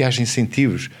que haja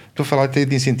incentivos. Estou a falar até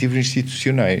de incentivos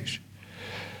institucionais.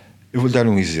 Eu vou-lhe dar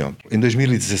um exemplo. Em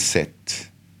 2017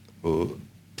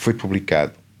 foi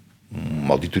publicado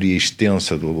uma auditoria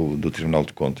extensa do Tribunal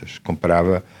de Contas.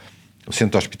 Comparava o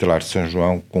Centro Hospitalar de São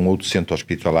João com outro centro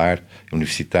hospitalar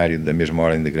universitário da mesma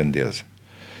ordem de grandeza.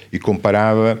 E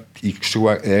comparava e chegou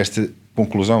a esta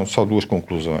conclusão, só 2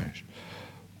 conclusões.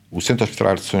 O Centro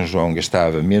Hospitalar de São João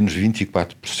gastava menos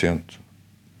 24%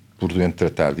 por doente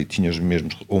tratado e tinha os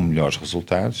mesmos ou melhores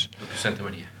resultados. Do Santa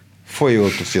Maria. Foi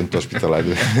outro centro hospitalar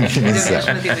de dimensão.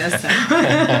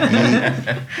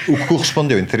 E o que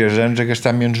correspondeu em 3 anos a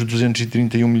gastar menos de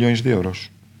 231 milhões de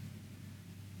euros.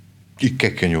 E o que é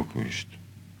que ganhou com isto?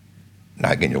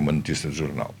 Ganhou uma notícia do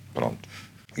jornal. Pronto.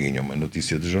 Ganhou uma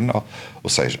notícia do jornal. Ou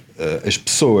seja, as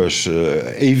pessoas...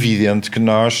 É evidente que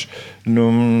nós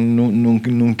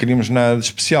não queríamos nada de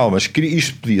especial, mas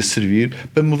isto podia servir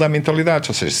para mudar mentalidades.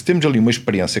 Ou seja, se temos ali uma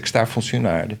experiência que está a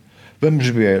funcionar, vamos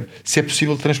ver se é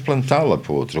possível transplantá-la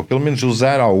para outros, ou pelo menos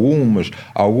usar alguns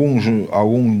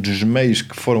dos meios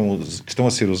que estão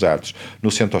a ser usados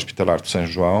no Centro Hospitalar de São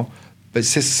João, para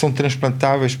se são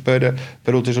transplantáveis para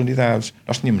outras unidades.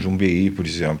 Nós tínhamos um BI, por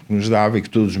exemplo, que nos dava e que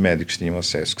todos os médicos tinham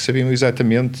acesso, que sabiam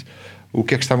exatamente o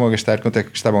que é que estavam a gastar, quanto é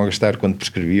que estavam a gastar, quando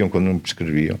prescreviam, quando não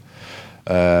prescreviam,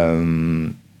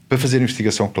 para fazer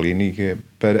investigação clínica,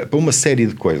 para uma série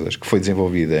de coisas que foi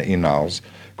desenvolvida in-house,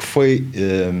 que foi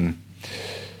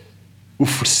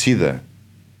oferecida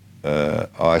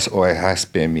ao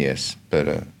ASPMS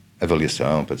para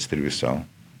avaliação, para distribuição,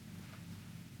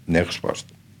 nem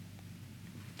resposta.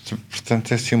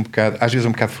 Portanto, é assim às vezes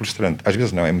um bocado frustrante. Às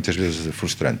vezes não, é muitas vezes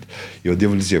frustrante. Eu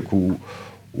devo dizer que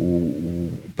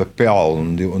o papel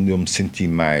onde eu me senti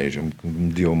mais, que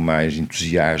me deu mais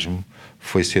entusiasmo,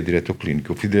 foi ser diretor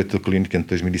clínico. Eu fui diretor clínico entre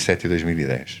 2007 e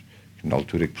 2010, na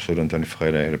altura que o professor António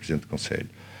Ferreira era presidente do Conselho.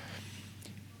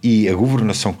 E a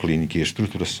governação clínica e a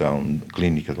estruturação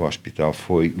clínica do hospital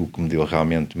foi o que me deu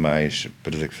realmente mais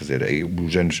prazer de fazer.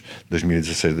 Os anos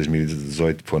 2016 e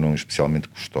 2018 foram especialmente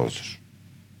custosos.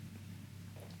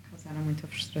 Causaram muita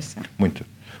frustração. Muita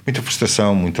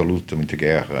frustração, muita luta, muita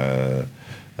guerra,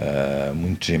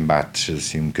 muitos embates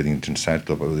assim um bocadinho desnecessários.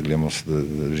 Lembram-se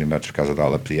dos embates por causa da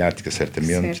ala pediátrica,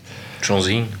 certamente. Certo.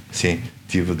 Joãozinho. Sim,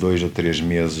 tive 2 ou 3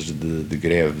 meses de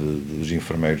greve dos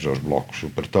enfermeiros aos blocos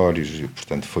operatórios e,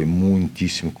 portanto, foi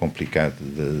muitíssimo complicado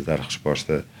de dar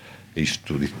resposta a isto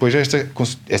tudo. E depois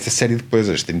esta série de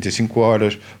coisas, 35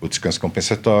 horas, o descanso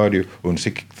compensatório, ou não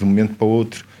sei o que, de um momento para o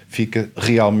outro, fica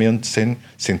realmente sem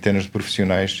centenas de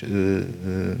profissionais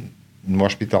no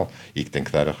hospital e que tem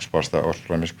que dar a resposta aos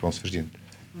problemas que vão surgindo.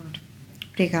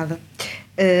 Obrigada.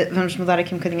 Vamos mudar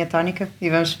aqui um bocadinho a tónica e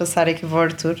vamos passar aqui para o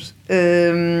Artur.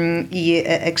 E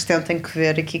a questão tem que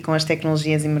ver aqui com as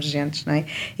tecnologias emergentes, não é?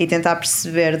 E tentar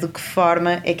perceber de que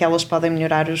forma é que elas podem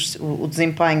melhorar o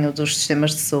desempenho dos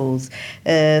sistemas de saúde.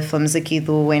 Falamos aqui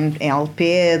do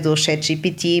NLP, do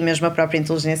ChatGPT, mesmo a própria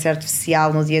inteligência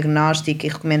artificial no diagnóstico e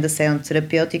recomendação de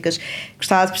terapêuticas.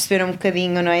 Gostava de perceber um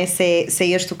bocadinho, não é? Se é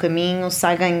este o caminho, se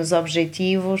há ganhos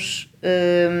objetivos.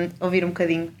 Ouvir um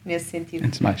bocadinho nesse sentido.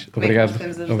 Antes de mais,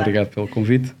 obrigado pelo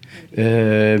convite.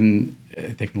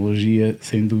 A tecnologia,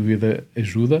 sem dúvida,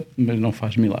 ajuda, mas não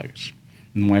faz milagres.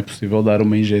 Não é possível dar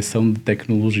uma injeção de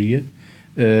tecnologia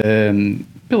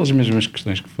pelas mesmas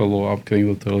questões que falou há um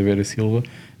bocadinho o Dr. Oliveira Silva,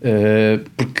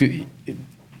 porque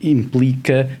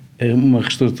implica uma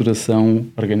reestruturação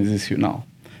organizacional.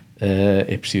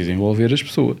 É preciso envolver as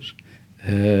pessoas,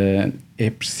 é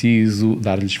preciso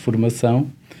dar-lhes formação,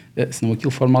 senão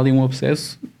aquilo forma ali um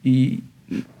abscesso e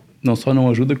não só não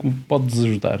ajuda, como pode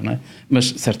desajudar, não é? Mas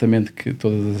certamente que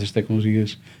todas essas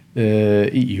tecnologias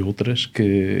e outras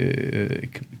que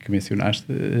mencionaste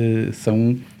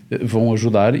vão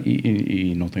ajudar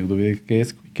e não tenho dúvida que é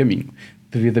esse o caminho.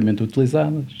 Devidamente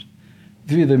utilizadas,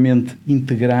 devidamente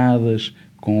integradas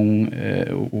com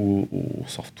o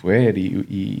software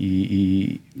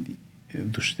e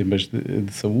dos sistemas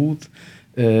de saúde,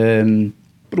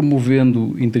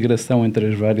 promovendo integração entre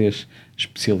as várias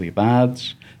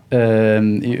especialidades.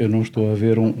 Eu não estou a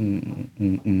ver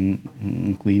um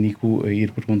clínico a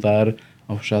ir perguntar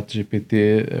ao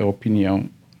ChatGPT a opinião.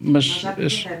 Mas nós já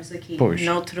perguntamos aqui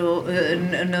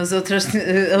nos outros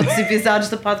episódios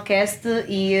do podcast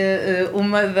e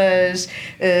uma das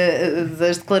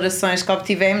declarações que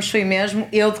obtivemos foi mesmo: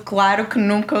 eu declaro que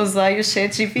nunca usei o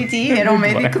ChatGPT, era um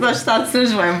médico do Estado de São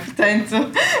João, portanto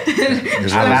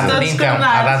à data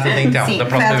de então, sim, da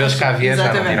próxima vez que cá vier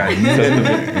já não dirá.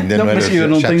 Ainda não era eu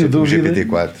não tenho dúvida.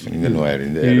 GPT-4, ainda não era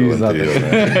o anterior.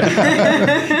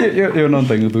 Eu não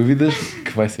tenho dúvidas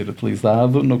que vai ser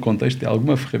utilizado no contexto de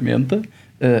alguma ferramenta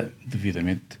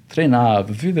devidamente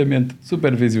treinado, devidamente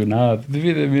supervisionado,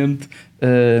 devidamente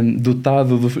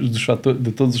dotado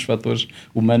de todos os fatores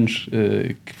humanos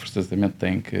que forçosamente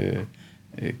têm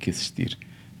que existir.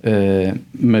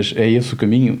 Mas é esse o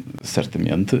caminho,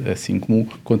 certamente, assim como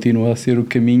continua a ser o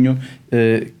caminho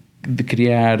de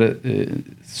criar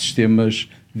sistemas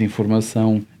de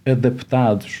informação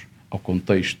adaptados ao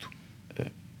contexto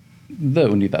da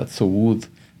unidade de saúde,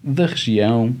 da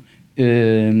região,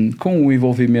 com o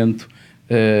envolvimento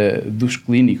dos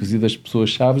clínicos e das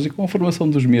pessoas-chave e com a formação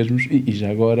dos mesmos e já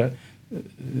agora,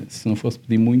 se não fosse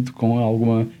pedir muito, com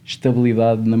alguma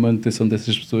estabilidade na manutenção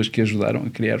dessas pessoas que ajudaram a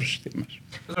criar os sistemas.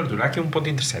 Mas, Artur, há aqui um ponto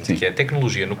interessante, Sim. que é a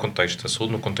tecnologia no contexto da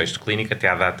saúde, no contexto clínico, até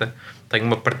à data, tem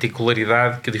uma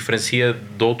particularidade que diferencia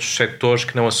de outros setores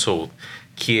que não a saúde,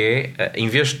 que é, em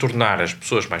vez de tornar as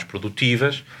pessoas mais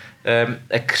produtivas,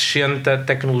 acrescenta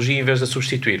tecnologia em vez de a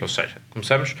substituir. Ou seja,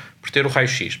 começamos por ter o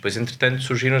raio-x, depois, entretanto,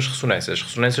 surgiram as ressonâncias. As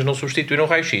ressonâncias não substituíram o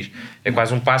raio-x. É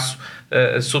quase um passo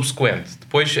subsequente.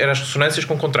 Depois eram as ressonâncias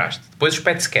com contraste. Depois os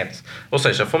PET scans. Ou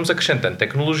seja, fomos acrescentando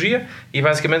tecnologia e,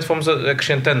 basicamente, fomos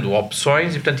acrescentando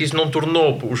opções e, portanto, isso não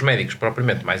tornou os médicos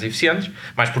propriamente mais eficientes,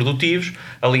 mais produtivos.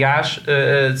 Aliás,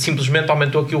 simplesmente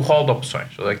aumentou aqui o rol de opções.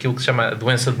 Aquilo que se chama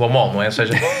doença de bemol, não é? Ou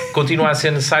seja, continua a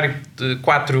ser necessário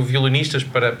 4 violinistas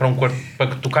para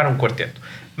tocar um quarteto.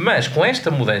 Mas com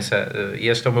esta mudança, e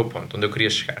este é o meu ponto, onde eu queria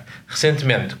chegar,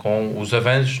 recentemente com os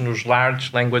avanços nos Large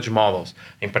Language Models,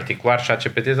 em particular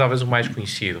ChatGPT, talvez o mais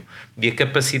conhecido, e a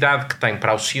capacidade que tem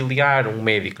para auxiliar um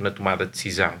médico na tomada de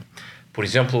decisão, por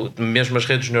exemplo, mesmo as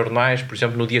redes neuronais, por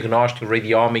exemplo, no diagnóstico,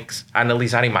 radiomics, a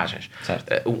analisar imagens.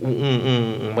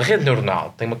 Uma rede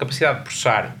neuronal tem uma capacidade de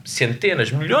processar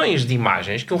centenas, milhões de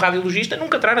imagens que um radiologista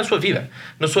nunca terá na sua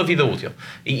vida útil.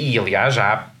 E aliás,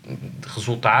 já há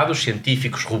resultados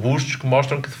científicos robustos que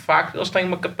mostram que, de facto, eles têm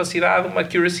uma capacidade, uma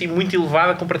accuracy muito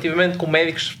elevada comparativamente com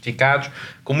médicos certificados,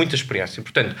 com muita experiência.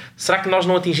 Portanto, será que nós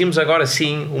não atingimos agora,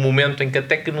 sim, o momento em que a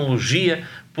tecnologia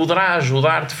poderá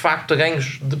ajudar, de facto, a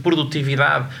ganhos de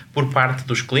produtividade por parte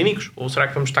dos clínicos? Ou será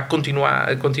que vamos estar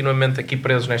continuamente aqui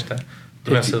presos nesta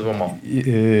doença do bemol?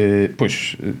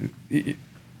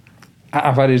 Há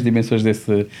várias dimensões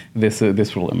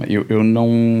desse problema. Eu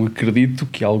não acredito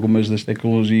que algumas das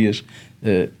tecnologias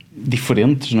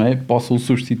diferentes, não é, possam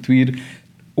substituir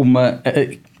uma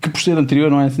que, por ser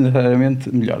anterior, não é necessariamente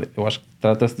melhor. Eu acho que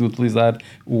trata-se de utilizar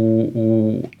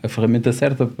a ferramenta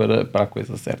certa para a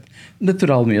coisa certa.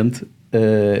 Naturalmente,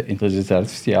 a inteligência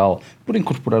artificial, por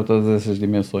incorporar todas essas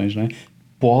dimensões, não é,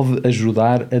 pode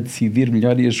ajudar a decidir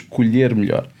melhor e a escolher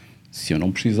melhor. Se eu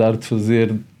não precisar de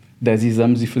fazer 10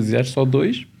 exames e fazer só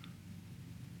 2.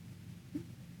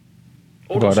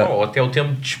 Ou até o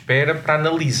tempo de espera para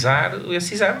analisar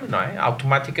esse exame, não é?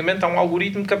 Automaticamente há um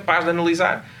algoritmo capaz de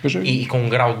analisar e com um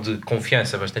grau de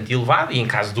confiança bastante elevado, e em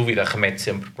caso de dúvida remete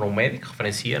sempre para um médico,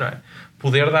 referencia, não é?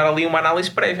 Poder dar ali uma análise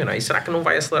prévia, não é? E será que não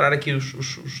vai acelerar aqui os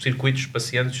circuitos, os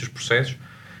pacientes e os processos?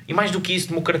 E mais do que isso,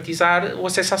 democratizar o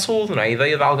acesso à saúde, não é? A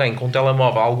ideia de alguém com um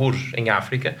telemóvel, algures em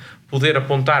África, poder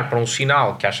apontar para um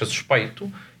sinal que acha suspeito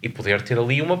e poder ter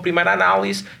ali uma primeira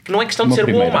análise, que não é questão de ser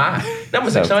boa ou má. Não,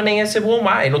 mas a questão nem é ser boa ou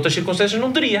má. Em outras circunstâncias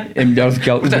não teria. É melhor do que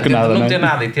nada, não ter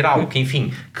nada e ter algo que,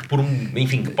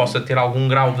 que possa ter algum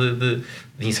grau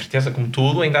de incerteza, como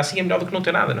tudo, ainda assim é melhor do que não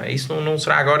ter nada, não é? Isso não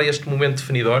será agora este momento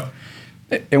definidor?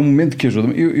 É um momento que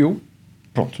ajuda.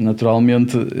 Pronto,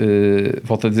 naturalmente,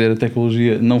 volto a dizer, a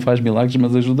tecnologia não faz milagres,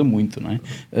 mas ajuda muito, não é?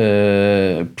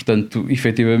 Portanto,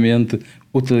 efetivamente,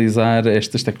 utilizar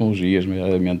estas tecnologias,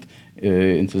 nomeadamente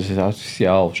inteligência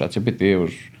artificial, o ChatGPT,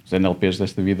 os NLPs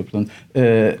desta vida, portanto,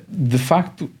 de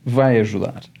facto vai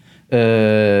ajudar.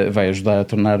 Vai ajudar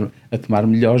a tomar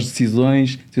melhores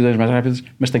decisões mais rápidas,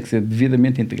 mas tem que ser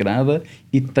devidamente integrada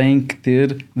e tem que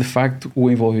ter, de facto,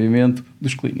 o envolvimento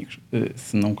dos clínicos.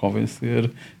 Se não convencer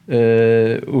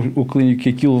o clínico que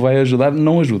aquilo vai ajudar,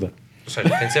 não ajuda. Ou seja,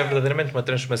 tem de ser verdadeiramente uma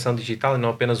transformação digital e não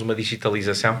apenas uma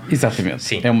digitalização. Exatamente.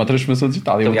 Sim. É uma transformação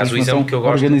digital. É aliás, uma transformação que eu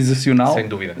gosto, organizacional. Sem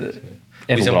dúvida.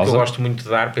 O exemplo que eu gosto muito de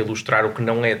dar para ilustrar o que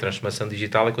não é a transformação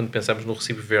digital é quando pensamos no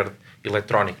recibo verde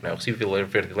eletrónico. Não é? O recibo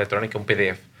verde eletrónico é um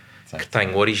PDF. Certo. Que tem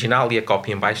o original e a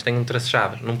cópia em baixo tem um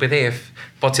tracejado num PDF.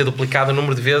 Pode ser duplicado o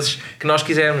número de vezes que nós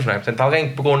quisermos, não é? Portanto, alguém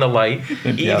pegou na lei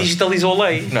e digitalizou a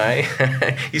lei, não é?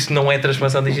 Isso não é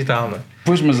transformação digital, não é?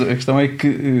 Pois, mas a questão é que,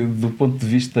 do ponto de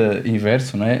vista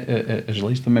inverso, não é? As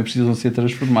leis também precisam ser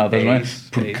transformadas, não é?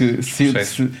 Porque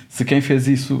se quem fez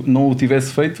isso não o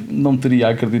tivesse feito, não teria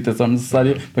a acreditação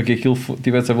necessária para que aquilo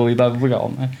tivesse a validade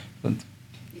legal, não é? Portanto,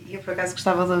 eu, por acaso,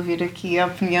 gostava de ouvir aqui a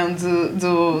opinião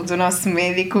do nosso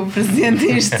médico presente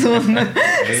em estudo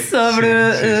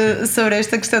sobre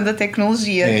esta questão da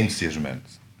tecnologia. É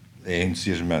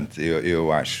entusiasmante,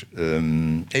 eu acho.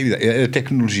 A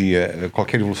tecnologia,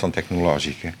 qualquer evolução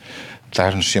tecnológica,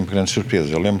 traz-nos sempre grandes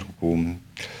surpresas. Eu lembro que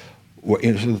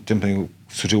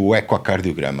surgiu o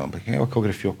ecocardiograma. O que é a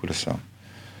ecografia ao coração?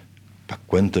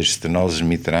 Quantas estenoses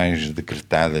mitrais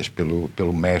decretadas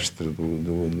pelo mestre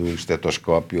do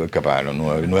estetoscópio acabaram,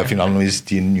 afinal não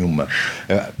existia nenhuma.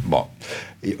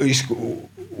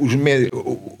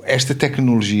 Esta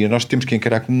tecnologia nós temos que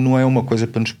encarar como não é uma coisa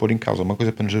para nos pôr em causa, é uma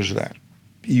coisa para nos ajudar.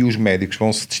 E os médicos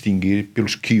vão se distinguir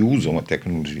pelos que usam a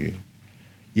tecnologia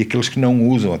e aqueles que não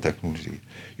usam a tecnologia.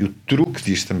 E o truque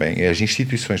disto também é as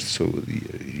instituições de saúde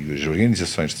e as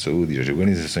organizações de saúde e as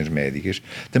organizações médicas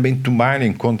também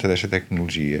tomarem conta desta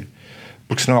tecnologia,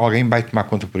 porque senão alguém vai tomar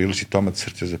conta por eles e toma de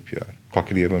certeza pior.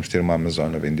 Qualquer dia vamos ter uma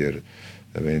Amazon a vender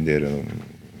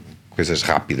coisas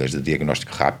rápidas, de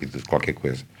diagnóstico rápido, de qualquer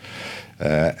coisa.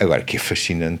 Agora, que é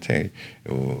fascinante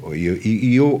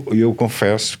eu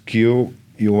confesso que eu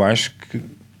acho que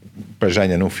para já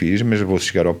ainda não fiz, mas vou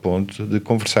chegar ao ponto de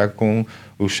conversar com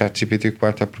o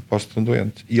ChatGPT-4 a propósito de um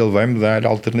doente. E ele vai-me dar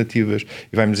alternativas.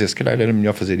 E vai-me dizer, se calhar era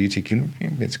melhor fazer isto e aquilo.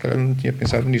 Se calhar não tinha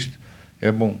pensado nisto.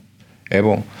 É bom.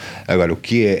 Agora, o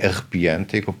que é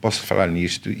arrepiante é que eu posso falar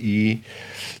nisto e...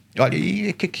 Olha, e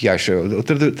o que é que acha?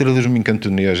 Outra vez me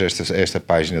encantonei esta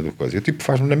página do coisa. Eu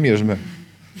faz-me na mesma.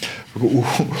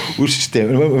 O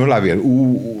sistema... Vamos lá ver.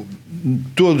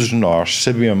 Todos nós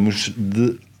sabemos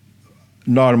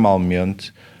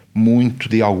normalmente muito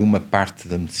de alguma parte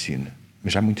da medicina,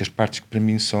 mas há muitas partes que para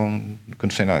mim que eu não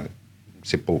sei nada,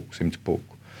 sei muito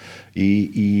pouco,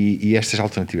 e estas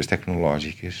alternativas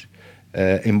tecnológicas,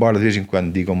 embora de vez em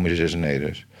quando digam umas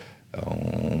asneiras,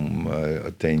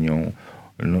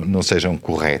 não sejam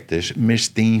corretas, mas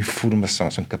têm informação,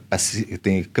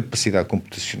 têm capacidade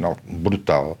computacional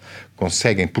brutal,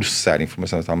 conseguem processar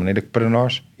informação de tal maneira que para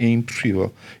nós é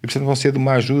impossível, e portanto vão ser de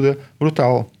uma ajuda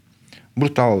brutal,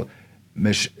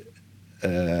 mas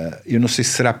eu não sei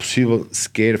se será possível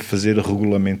sequer fazer a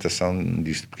regulamentação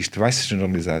disto, porque isto vai se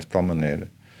generalizar de tal maneira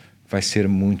que vai ser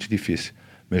muito difícil.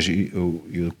 Mas eu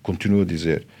continuo a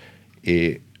dizer,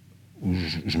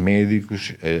 os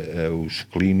médicos, os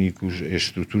clínicos, as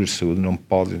estruturas de saúde não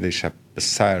podem deixar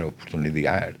passar a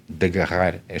oportunidade de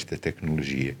agarrar esta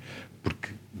tecnologia, porque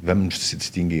vamos se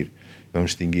distinguir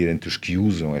entre os que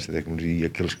usam esta tecnologia e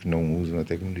aqueles que não usam a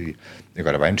tecnologia.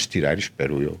 Agora vai-nos tirar,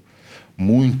 espero eu,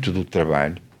 muito do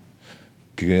trabalho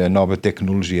que a nova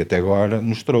tecnologia até agora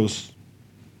nos trouxe.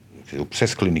 O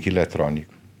processo clínico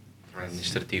eletrónico,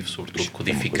 administrativo, sobretudo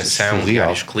codificação,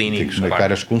 diários clínicos, tem que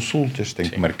marcar as consultas, tem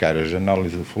que marcar as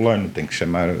análises do fulano, tem que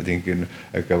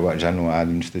acabar, já não há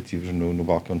administrativos no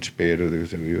balcão de espera.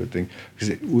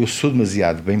 Eu sou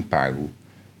demasiado bem pago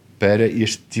para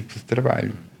este tipo de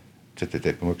trabalho.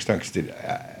 Até por uma questão,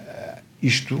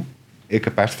 isto é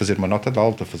capaz de fazer uma nota de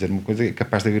alta, fazer uma coisa, é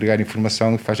capaz de agregar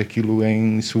informação e faz aquilo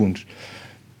em segundos.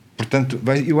 Portanto,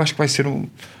 eu acho que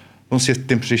vão ser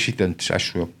tempos excitantes,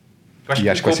 acho eu. E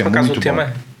acho que vai ser por acaso o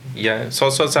tema, só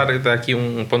dar aqui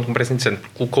um ponto que me parece interessante,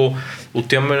 porque colocou o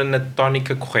tema na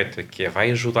tónica correta, que é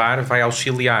vai ajudar, vai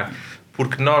auxiliar,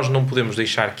 porque nós não podemos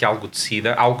deixar que algo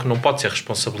decida, algo que não pode ser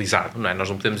responsabilizado, não é? Nós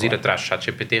não podemos ir atrás do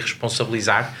ChatGPT e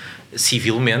responsabilizar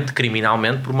civilmente,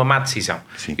 criminalmente, por uma má decisão.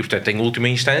 Sim. E, portanto, em última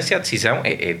instância, a decisão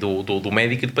é do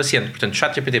médico e do paciente. Portanto, o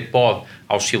ChatGPT pode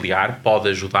auxiliar, pode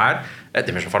ajudar,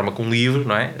 da mesma forma que um livro,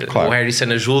 não é? Claro. O Harrison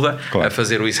ajuda a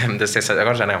fazer o exame de acesso,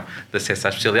 agora já não, de acesso à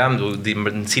especialidade de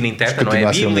medicina interna, não é?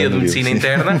 A Bíblia de medicina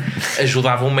interna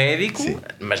ajudava um médico,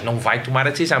 mas não vai tomar a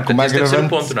decisão. Portanto, esse deve ser o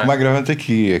ponto, não é? Uma agravante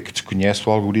aqui é que desconhece o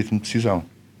algoritmo de decisão.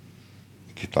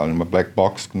 Que está numa black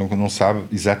box que não sabe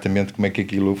exatamente como é que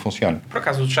aquilo funciona. Por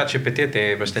acaso o ChatGPT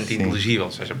até é bastante inteligível,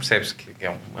 ou seja, percebe-se que é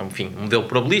um modelo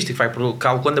probabilístico, vai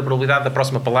calculando a probabilidade da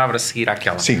próxima palavra a seguir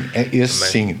àquela. Sim,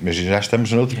 mas já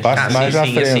estamos noutro passo mais à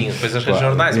frente. Sim, depois as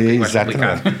jornais é mais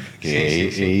complicado.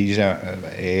 Aí já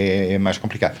é mais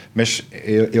complicado. Mas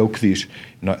é o que diz.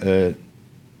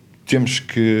 Temos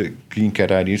que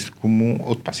encarar isto como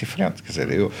outro passo em frente. Quer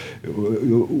dizer,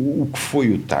 o que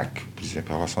foi o TAC, por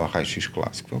exemplo, em relação ao raio-x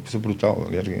clássico, foi uma coisa brutal.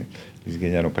 Aliás, eles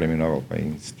ganharam o Prémio Nobel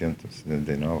em 70,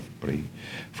 79, por aí.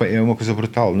 É uma coisa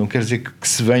brutal. Não quer dizer que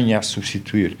se venha a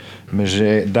substituir, mas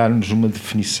é dar-nos uma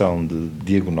definição de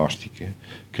diagnóstica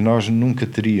que nós nunca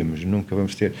teríamos, nunca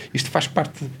vamos ter. Isto faz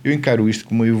parte, eu encaro isto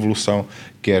como uma evolução,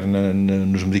 quer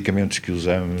nos medicamentos que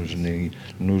usamos,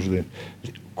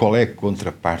 Qual é a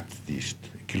contraparte disto?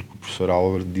 Aquilo que o professor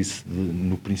Álvaro disse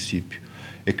no princípio,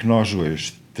 é que nós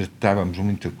hoje tratávamos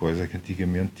muita coisa que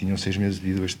antigamente tinham 6 meses de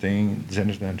vida, hoje têm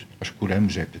dezenas de anos. Nós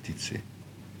curamos a hepatite C.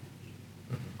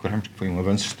 Curamos, que foi um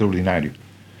avanço extraordinário.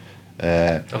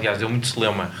 Aliás, deu muito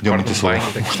celeuma. Deu muito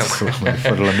celeuma. Da questão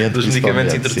dos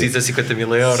medicamentos introduzidos a 50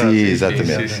 mil euros. Sim,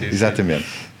 exatamente. Exatamente.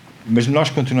 Mas nós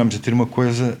continuamos a ter uma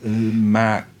coisa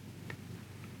má,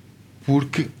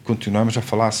 porque continuamos a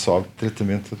falar só de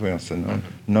tratamento da doença,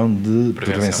 não de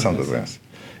prevenção da doença.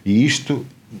 E isto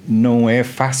não é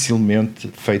facilmente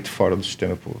feito fora do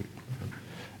sistema público.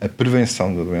 A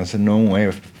prevenção da doença não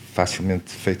é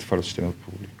facilmente feita fora do sistema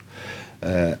público.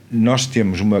 Nós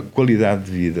temos uma qualidade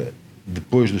de vida,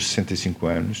 depois dos 65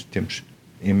 anos, temos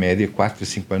em média 4 a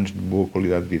 5 anos de boa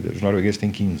qualidade de vida. Os noruegueses têm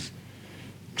 15.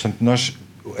 Portanto, nós,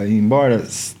 embora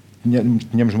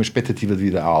tenhamos uma expectativa de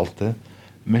vida alta,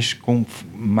 mas com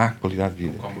má qualidade de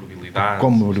vida. Com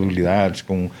comorbilidades,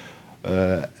 com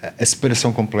a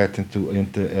separação completa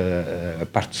entre a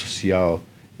parte social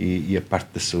e a parte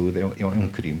da saúde é um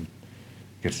crime.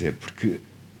 Quer dizer, porque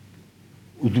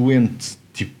o doente,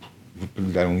 tipo, vou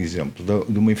lhe dar um exemplo,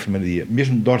 de uma enfermaria,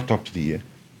 mesmo de ortopedia,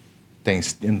 tem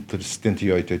entre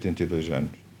 78 e 82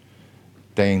 anos,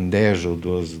 tem 10 ou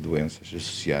 12 doenças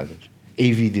associadas. É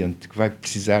evidente que vai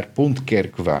precisar, para onde quer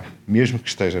que vá, mesmo que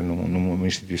esteja numa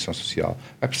instituição social,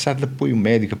 vai precisar de apoio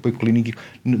médico, apoio clínico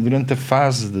durante a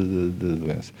fase de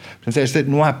doença. Portanto,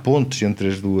 não há pontes entre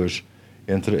as duas,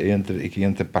 entre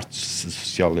a parte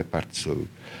social e a parte de saúde.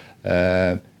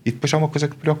 E depois há uma coisa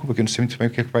que me preocupa, que eu não sei muito bem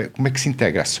como é que se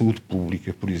integra a saúde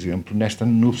pública, por exemplo,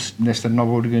 nesta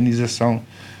nova organização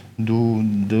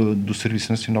do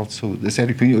Serviço Nacional de Saúde. É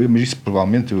sério, mas isso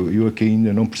provavelmente eu aqui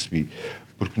ainda não percebi,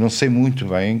 porque não sei muito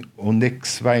bem onde é que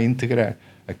se vai integrar.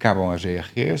 Acabam as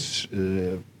GRS.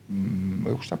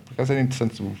 Eu gostava, por acaso era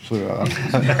interessante o professor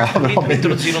Álvaro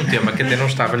introduzir um tema que até não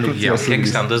estava no guião, que é a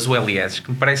questão das ULS,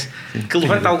 que me parece que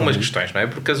levanta algumas questões, não é?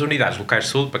 Porque as unidades locais de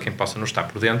saúde, para quem possa não estar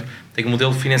por dentro, têm um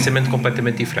modelo de financiamento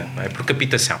completamente diferente, não é? Por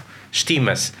capitação.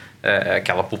 Estima-se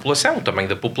aquela população, o tamanho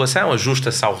da população,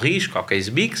 ajusta-se ao risco, ao case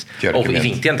mix, ou,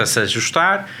 enfim, tenta-se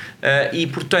ajustar e,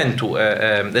 portanto,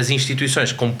 as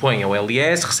instituições que compõem a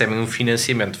OLS recebem um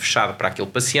financiamento fechado para aquele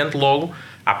paciente, logo,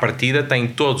 à partida, têm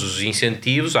todos os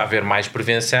incentivos a haver mais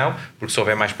prevenção, porque se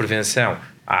houver mais prevenção,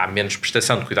 há menos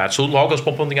prestação de cuidados de saúde, logo eles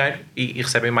poupam dinheiro e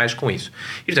recebem mais com isso.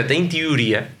 E, portanto, em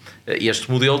teoria, este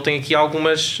modelo tem aqui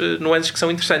algumas nuances que são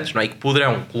interessantes, não é? E que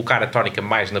poderão colocar a tónica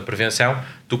mais na prevenção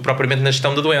do que propriamente na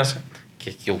gestão da doença, que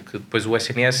é aquilo que depois o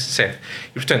SNS serve.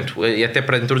 E, portanto, e até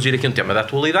para introduzir aqui um tema da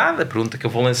atualidade, a pergunta que eu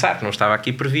vou lançar, que não estava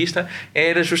aqui prevista,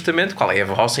 era justamente qual é a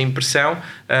vossa impressão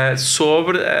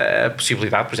sobre a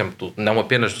possibilidade, por exemplo, não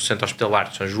apenas do Centro Hospitalar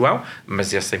de São João,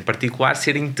 mas esse em particular,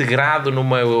 ser integrado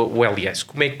numa ULS.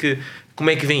 Como é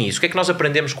que vem isso? O que é que nós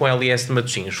aprendemos com a LS de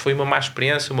Matosinhos? Foi uma má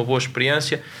experiência, uma boa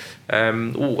experiência?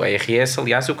 O ARS,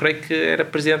 aliás, eu creio que era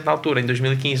presidente na altura, em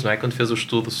 2015, não é? Quando fez o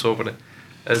estudo sobre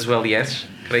as ULS,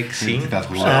 creio que sim.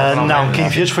 Não, quem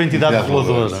fez foi a Entidade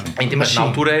Reguladora. Mas na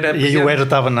altura era presidente. E eu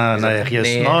estava na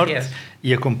RS Norte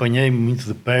e acompanhei muito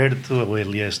de perto a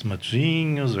OLS de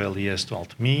Matosinhos, a OLS do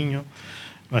Alto Minho,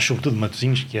 mas sobretudo de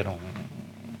Matosinhos, que era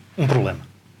um problema.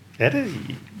 Era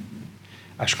e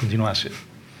acho que continua a ser.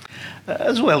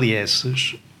 As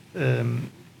OLS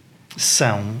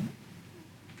são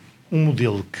um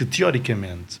modelo que,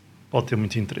 teoricamente, pode ter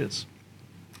muito interesse,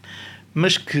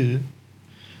 mas que,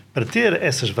 para ter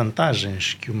essas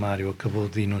vantagens que o Mário acabou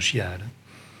de enunciar,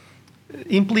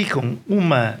 implicam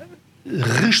uma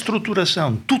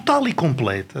reestruturação total e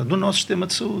completa do nosso sistema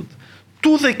de saúde.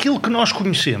 Tudo aquilo que nós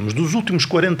conhecemos dos últimos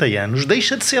 40 anos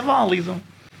deixa de ser válido.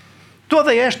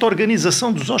 Toda esta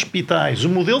organização dos hospitais, o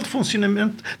modelo de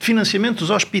funcionamento, de financiamento dos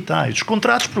hospitais, os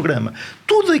contratos-programa,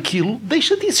 tudo aquilo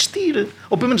deixa de existir,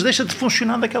 ou pelo menos deixa de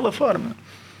funcionar daquela forma.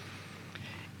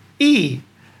 E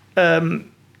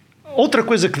outra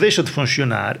coisa que deixa de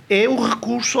funcionar é o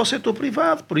recurso ao setor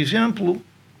privado. Por exemplo,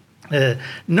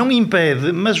 não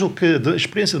impede, mas o que a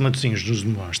experiência de Matosinhos nos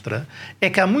demonstra é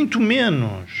que há muito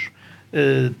menos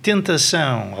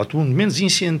tentação, ou muito menos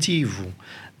incentivo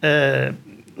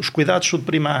os cuidados de saúde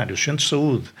primários, os centros de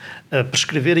saúde, a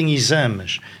prescreverem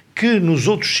exames que nos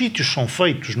outros sítios são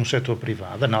feitos no setor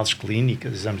privado, análises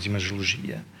clínicas, exames de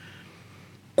imagiologia,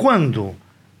 quando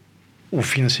o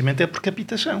financiamento é por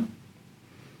capitação.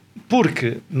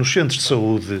 Porque nos centros de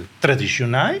saúde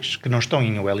tradicionais, que não estão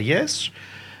em OLS,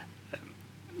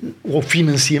 o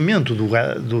financiamento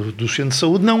do centro de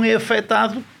saúde não é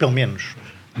afetado, pelo menos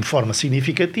de forma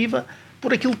significativa,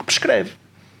 por aquilo que prescreve.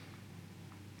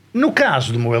 No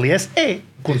caso de uma OLS,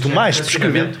 quanto mais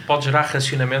prescrever... Pode gerar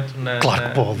racionamento na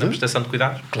prestação de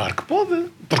cuidados? Claro que pode,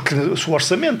 porque se o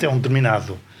orçamento é um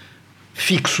determinado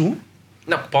fixo...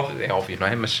 Não, pode, é óbvio, não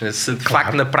é? Mas se de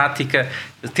facto na prática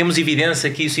temos evidência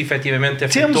que isso efetivamente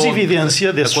afetou... Temos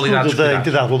evidência desse estudo da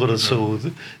Entidade Reguladora da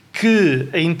Saúde que,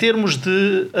 em termos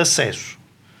de acesso,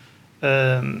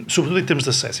 sobretudo em termos de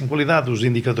acesso, em qualidade os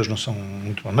indicadores não são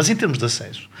muito bons, mas em termos de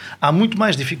acesso, há muito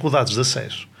mais dificuldades de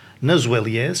acesso nas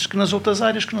ULS que nas outras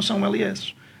áreas que não são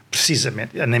ULS.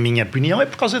 precisamente, na minha opinião, é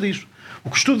por causa disso. O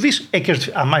que o estudo diz é que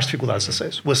há mais dificuldades de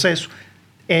acesso. O acesso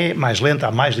é mais lento,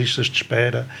 há mais listas de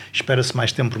espera, espera-se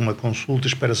mais tempo para uma consulta,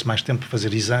 espera-se mais tempo para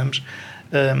fazer exames.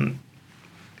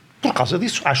 Por causa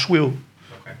disso, acho eu.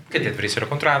 Okay. Que até deveria ser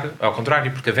ao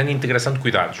contrário, porque havendo integração de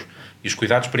cuidados e os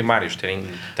cuidados primários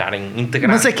estarem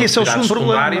integrados. Mas é que esse é o segundo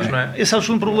problema. Não é? Esse é o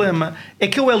segundo problema. É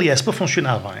que o LS, para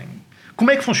funcionar bem,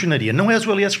 como é que funcionaria? Não é os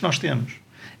LS que nós temos.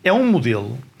 É um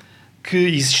modelo que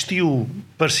existiu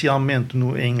parcialmente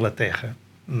em Inglaterra,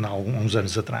 há uns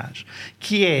anos atrás,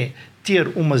 que é ter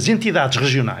umas entidades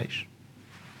regionais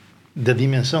da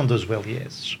dimensão das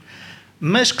ULS,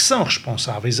 mas que são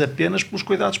responsáveis apenas pelos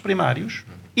cuidados primários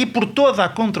e por toda a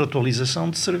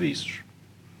contratualização de serviços.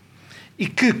 E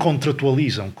que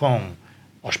contratualizam com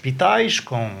hospitais,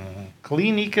 com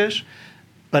clínicas,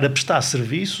 para prestar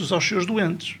serviços aos seus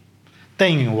doentes.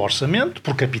 Têm o orçamento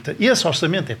por capita, e esse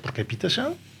orçamento é por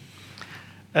capitação,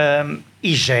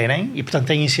 e gerem, e portanto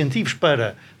têm incentivos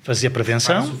para fazer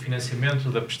prevenção. Faz o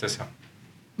financiamento da prestação.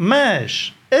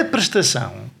 Mas a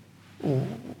prestação,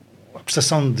 a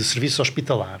prestação de serviços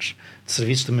hospitalares, de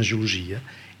serviços de imagiologia,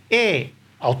 é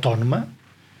autónoma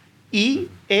e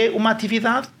é uma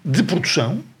atividade de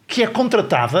produção que é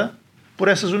contratada por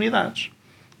essas unidades.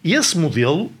 E esse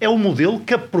modelo é o modelo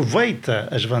que aproveita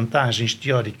as vantagens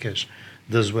teóricas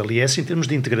das ULS em termos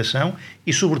de integração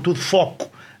e, sobretudo,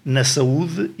 foco na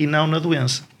saúde e não na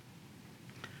doença.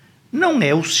 Não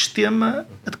é o sistema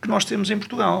que nós temos em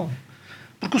Portugal.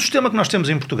 Porque o sistema que nós temos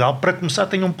em Portugal, para começar,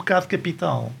 tem um pecado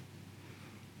capital.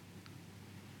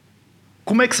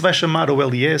 Como é que se vai chamar o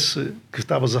LS que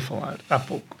estavas a falar há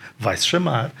pouco? Vai-se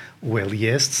chamar o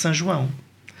LS de São João.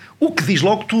 O que diz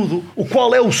logo tudo.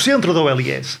 Qual é o centro da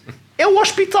OLS? É o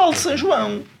Hospital de São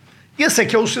João. Esse é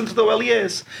que é o centro da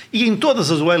OLS. E em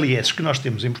todas as OLS que nós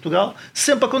temos em Portugal,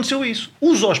 sempre aconteceu isso.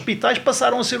 Os hospitais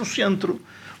passaram a ser o centro.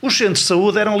 Os centros de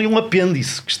saúde eram ali um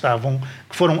apêndice que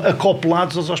foram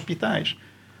acoplados aos hospitais.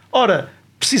 Ora,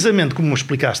 precisamente como me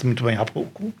explicaste muito bem há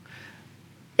pouco,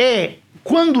 é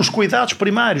quando os cuidados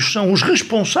primários são os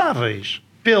responsáveis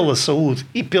pela saúde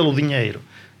e pelo dinheiro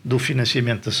do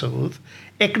financiamento da saúde,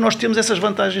 é que nós temos essas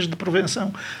vantagens de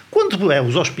prevenção. Quando é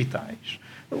os hospitais,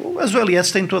 as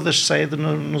OLS têm todas sede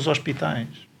nos hospitais.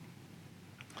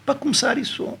 Para começar,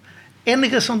 isso é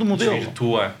negação do modelo.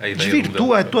 Desvirtua a ideia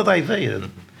Desvirtua toda a ideia.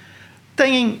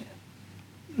 Têm,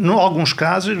 em alguns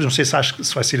casos, não sei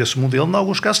se vai ser esse modelo, em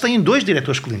alguns casos têm 2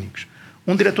 diretores clínicos.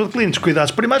 Um diretor de clínicos,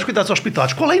 cuidados primários, cuidados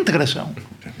hospitalares. Qual é a integração?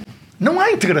 Não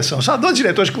há integração. Se há 2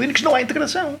 diretores clínicos, não há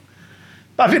integração.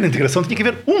 Para haver integração, tinha que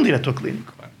haver um diretor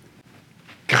clínico.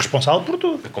 Que é responsável por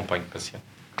tudo. Acompanha o paciente.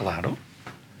 Claro.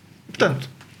 Portanto,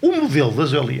 o modelo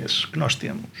das OLS que nós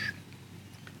temos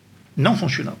não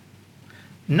funcionou.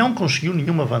 Não conseguiu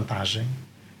nenhuma vantagem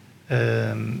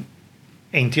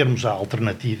em termos à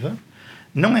alternativa,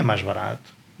 não é mais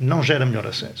barato, não gera melhor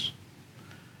acesso.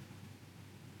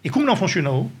 E como não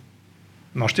funcionou,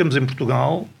 nós temos em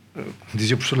Portugal,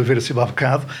 dizia o professor Oliveira Silva há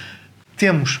bocado,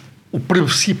 temos o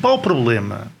principal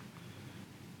problema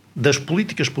das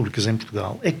políticas públicas em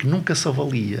Portugal é que nunca se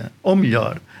avalia, ou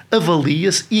melhor,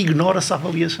 avalia-se e ignora-se a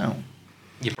avaliação.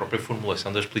 E a própria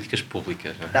formulação das políticas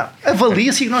públicas. Não,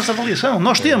 avalia-se e ignora-se a avaliação.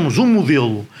 Nós temos um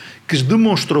modelo que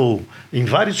demonstrou, em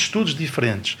vários estudos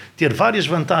diferentes, ter várias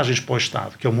vantagens para o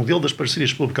Estado, que é o modelo das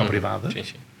parcerias público-privadas, Sim,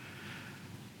 sim.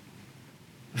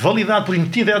 validado por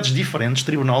entidades diferentes,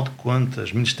 Tribunal de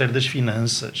Contas, Ministério das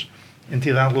Finanças,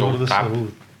 Entidade Reguladora da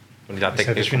Saúde, Unidade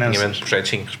Técnica de Acompanhamento de Projetos,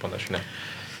 sim, responde às finanças.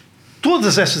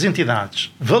 Todas essas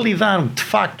entidades validaram, de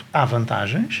facto, há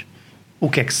vantagens.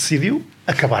 O que é que se decidiu?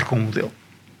 Acabar com o modelo.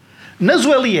 Nas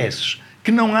ULS,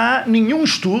 que não há nenhum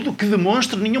estudo que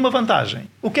demonstre nenhuma vantagem.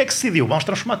 O que é que se decidiu? Vamos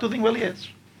transformar tudo em ULS.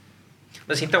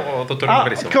 Mas então, Dr.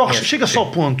 Oliveira Silva... Chega-se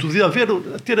ao ponto de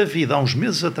ter havido, há uns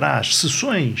meses atrás,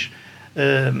 sessões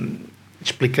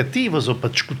explicativas ou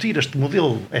para discutir este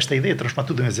modelo, esta ideia de transformar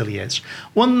tudo em ULS,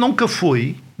 onde nunca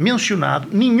foi mencionado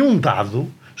nenhum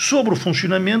dado sobre o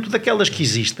funcionamento daquelas que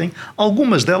existem,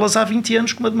 algumas delas há 20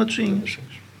 anos, como a de Matosinhos.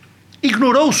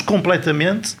 Ignorou-se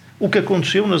completamente o que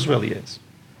aconteceu nas ULS.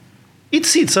 E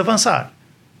decide-se avançar,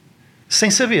 sem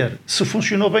saber se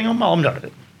funcionou bem ou mal. Ou melhor,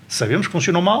 sabemos que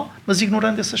funcionou mal, mas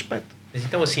ignorando esse aspecto. Mas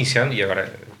então, assim sendo, e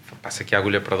agora passa aqui a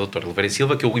agulha para o Dr. Oliveira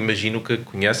Silva, que eu imagino que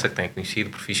conheça, que tenha conhecido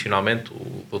profissionalmente,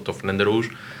 o Dr. Fernando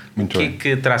Araújo, Muito o bem.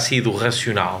 que terá sido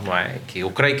racional, não é? Que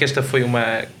eu creio que esta foi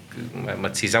uma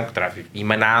decisão que terá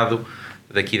emanado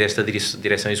daqui desta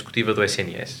direção executiva do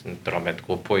SNS, naturalmente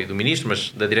com o apoio do Ministro, mas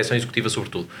da direção executiva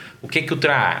sobretudo. O que é que o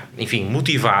terá, enfim,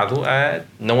 motivado a,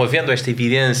 não havendo esta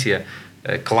evidência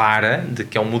clara de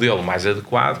que é um modelo mais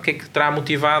adequado, o que é que terá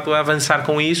motivado a avançar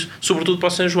com isso, sobretudo para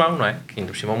o São João, não é? Que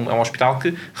ainda por cima é um hospital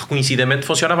que reconhecidamente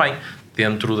funciona bem.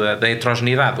 Dentro da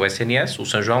heterogeneidade do SNS, o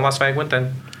São João lá se vai aguentando.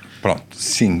 Pronto,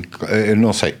 sim, eu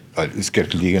não sei. Olha, se quer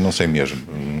que lhe diga, não sei mesmo.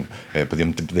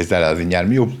 Podemos tentar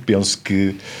adivinhar-me. Eu penso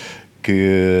que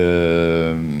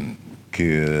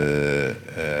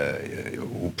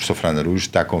o professor Fernando Araújo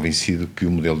está convencido que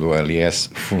o modelo do OLS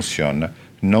funciona.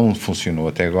 Não funcionou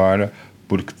até agora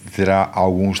porque terá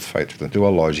alguns defeitos. Portanto, a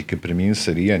lógica para mim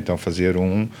seria então fazer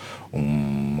um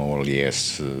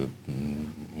OLS,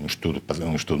 um estudo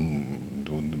padrão de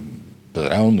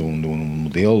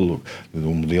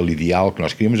um modelo ideal que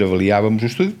nós queríamos, avaliávamos o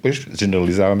estudo e depois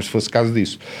generalizávamos se fosse caso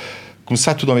disso.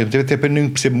 Começar tudo ao mesmo tempo, até para nem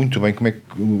perceber muito bem como é que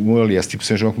o OLS tipo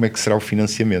São João, como é que será o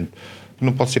financiamento.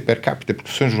 Não pode ser per capita, porque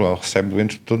o São João recebe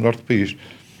doentes de todo o norte do país.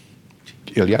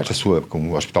 Aliás,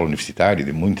 como hospital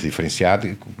universitário, muito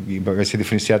diferenciado, e vai ser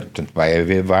diferenciado, portanto, vai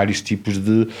haver vários tipos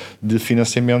de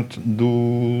financiamento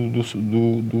do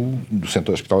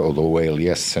Centro Hospitalar ou do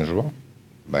OLS São João.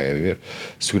 Vai haver,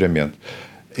 seguramente.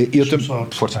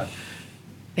 Força.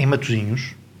 Em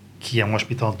Matosinhos, que é um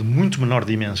hospital de muito menor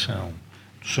dimensão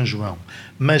do São João,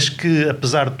 mas que,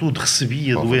 apesar de tudo,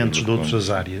 recebia doentes de outras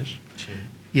áreas,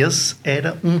 esse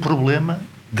era um problema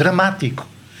dramático.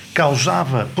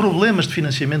 Causava problemas de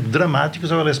financiamento dramáticos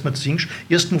ao OLS Matosinhos,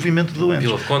 este movimento de doentes.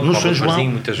 No São João,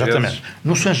 muitas vezes.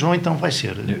 No São João, então, vai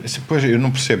ser. Pois, eu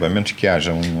não percebo, a menos que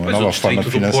haja uma nova forma de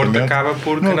financiamento. Porto acaba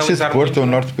por canalizar. Não, Porto, o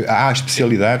norte, há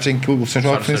especialidades em que o São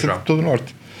João financia de todo o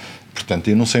norte. Portanto,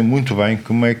 eu não sei muito bem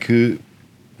como é que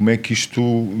isto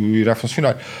irá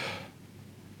funcionar.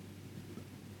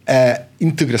 A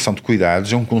integração de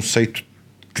cuidados é um conceito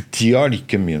que,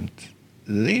 teoricamente,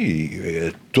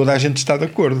 toda a gente está de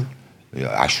acordo,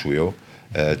 acho eu.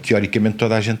 Teoricamente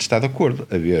toda a gente está de acordo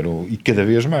e cada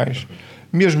vez mais,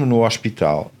 mesmo no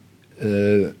hospital.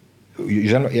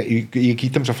 E aqui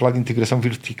estamos a falar de integração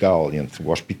vertical entre o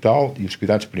hospital e os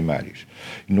cuidados primários.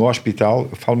 No hospital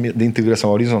eu falo de integração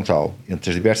horizontal entre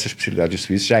as diversas especialidades e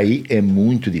serviços. Já aí é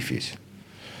muito difícil.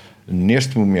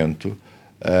 Neste momento,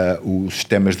 os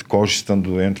sistemas de cogestão de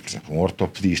doentes, por exemplo, um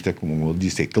ortopedista, como eu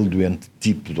disse, é aquele doente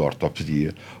tipo de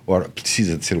ortopedia,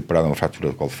 precisa de ser operado uma fratura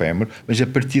do colo fémur, mas a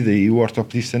partir daí o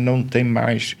ortopedista não tem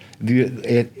mais.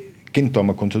 Quem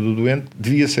toma conta do doente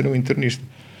devia ser um internista.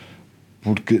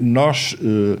 Porque nós,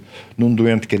 num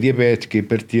doente que é diabético,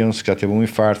 hipertenso, que já teve um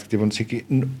infarto, que teve não sei o quê,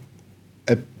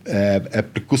 a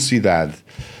precocidade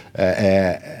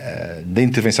da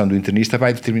intervenção do internista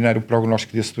vai determinar o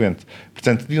prognóstico desse doente.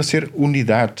 Portanto, deviam ser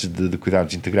unidades de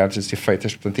cuidados integrados a ser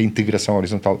feitas, portanto, a integração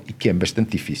horizontal, e que é bastante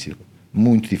difícil,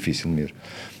 muito difícil mesmo.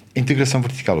 A integração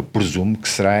vertical, eu presumo que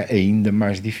será ainda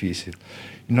mais difícil.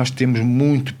 E nós temos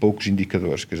muito poucos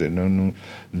indicadores, quer dizer,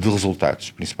 de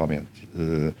resultados, principalmente.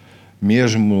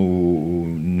 Mesmo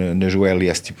nas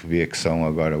OLS tipo B, que são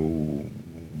agora o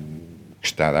que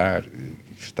está a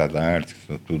dar,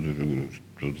 tudo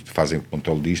fazem o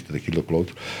controle disto, daquilo, daquilo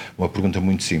outro. Uma pergunta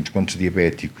muito simples: quantos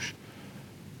diabéticos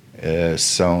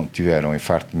tiveram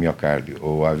infarto de miocárdio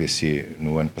ou AVC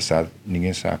no ano passado?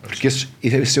 Ninguém sabe, porque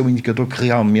esse é o indicador que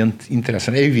realmente interessa.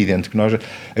 É evidente que nós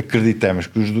acreditamos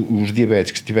que os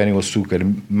diabéticos que tiverem o açúcar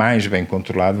mais bem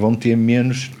controlado vão ter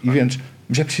menos eventos,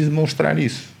 mas é preciso demonstrar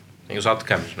isso. Tem os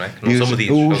outcomes, não é? Que não são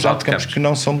medidos. Os outcomes que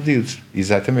não são medidos,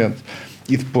 exatamente.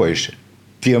 E depois,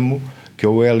 temo que a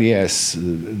OLS,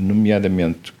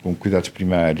 nomeadamente com cuidados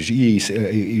primários,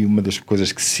 e uma das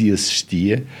coisas que se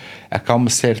assistia, há uma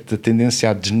certa tendência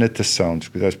à desnatação dos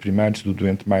cuidados primários do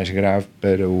doente mais grave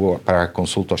para a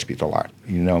consulta hospitalar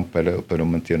e não para o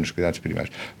manter nos cuidados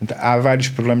primários. Então, há vários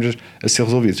problemas a ser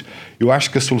resolvidos. Eu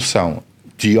acho que a solução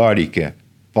teórica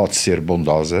pode ser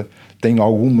bondosa. Tenho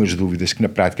algumas dúvidas que na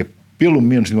prática, pelo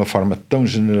menos de uma forma tão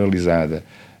generalizada,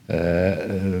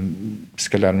 se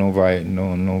calhar não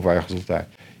vai resultar.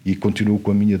 E continuo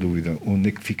com a minha dúvida: onde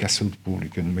é que fica a saúde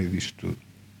pública no meio disto tudo?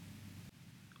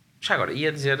 Já agora,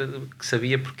 ia dizer que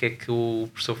sabia porque é que o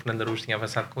professor Fernando Araújo tinha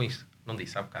avançado com isto. Não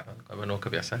disse há bocado, abanou a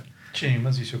cabeça. Sim,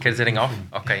 mas isso... Quer dizer em off?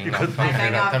 Ok, em off. Ok,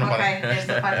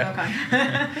 esta parte não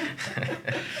conta.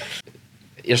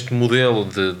 Este modelo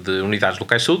de unidades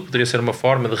locais de saúde poderia ser uma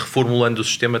forma de reformulando o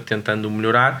sistema, tentando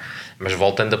melhorar, mas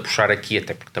voltando a puxar aqui,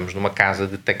 até porque estamos numa casa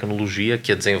de tecnologia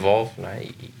que a desenvolve, não é?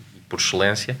 E por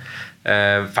excelência,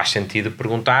 faz sentido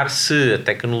perguntar se a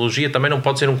tecnologia também não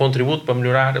pode ser um contributo para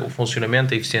melhorar o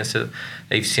funcionamento, a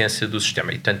eficiência do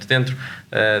sistema. E, portanto, dentro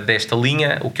desta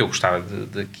linha, o que eu gostava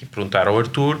de aqui perguntar ao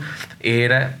Artur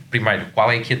era, primeiro,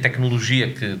 qual é aqui a tecnologia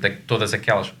de todas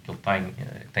aquelas que ele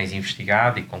tens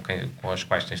investigado e com as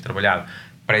quais tens trabalhado,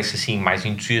 parece assim mais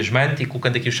entusiasmante, e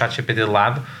colocando aqui o ChatGPT de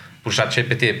lado, porque o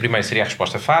ChatGPT, primeiro, seria a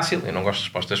resposta fácil, eu não gosto de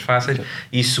respostas fáceis,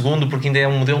 e segundo, porque ainda é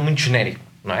um modelo muito genérico,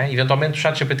 não é? Eventualmente o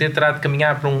ChatGPT terá de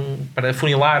caminhar para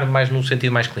funilar mais no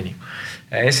sentido mais clínico.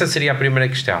 Essa seria a primeira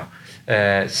questão.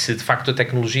 Se de facto a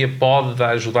tecnologia pode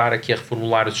ajudar aqui a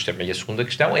reformular o sistema. E a segunda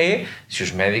questão é se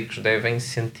os médicos devem se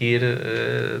sentir,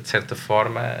 de certa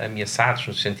forma, ameaçados,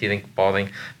 no sentido em que podem,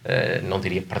 não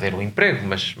diria perder o emprego,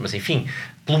 mas enfim,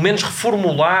 pelo menos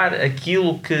reformular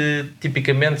aquilo que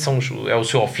tipicamente é o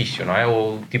seu ofício, não é?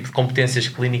 O tipo de competências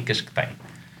clínicas que tem.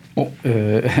 Bom,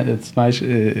 antes de mais,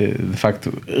 de facto,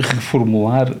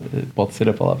 reformular pode ser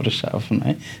a palavra-chave, não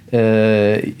é?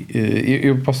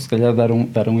 Eu posso, se calhar,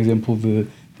 dar um exemplo de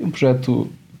um projeto,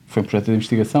 foi um projeto de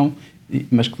investigação,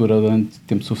 mas que durou durante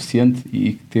tempo suficiente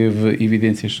e que teve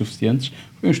evidências suficientes.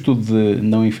 Foi um estudo de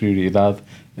não inferioridade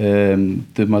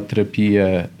de uma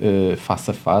terapia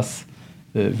face a face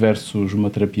versus uma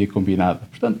terapia combinada.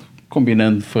 Portanto,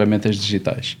 combinando ferramentas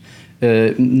digitais.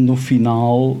 No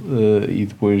final, e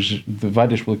depois de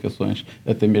várias publicações,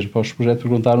 até mesmo para os projetos,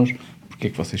 perguntaram-nos porque é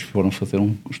que vocês foram fazer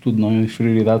um estudo de não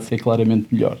inferioridade se é claramente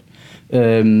melhor.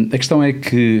 A questão é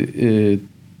que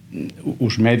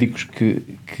os médicos,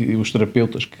 os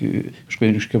terapeutas, os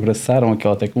clínicos que abraçaram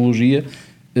aquela tecnologia,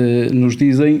 nos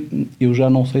dizem: eu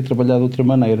já não sei trabalhar de outra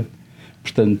maneira.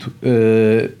 Portanto,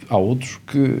 há outros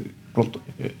que, pronto,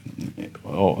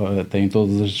 têm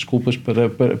todas as desculpas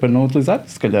para não utilizar,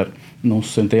 se calhar não se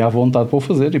sentem à vontade para o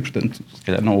fazer e, portanto, se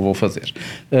calhar não o vão fazer.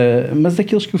 Mas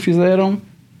aqueles que o fizeram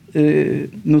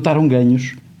notaram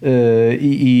ganhos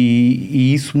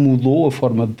e isso mudou a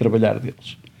forma de trabalhar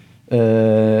deles.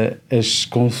 As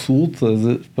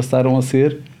consultas passaram a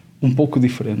ser um pouco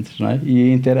diferentes, não é?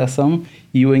 E a interação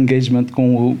e o engagement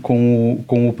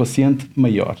com o paciente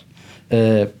maior.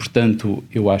 Portanto,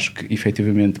 eu acho que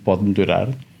efetivamente pode melhorar.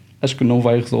 Acho que não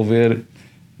vai resolver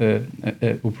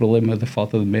o problema da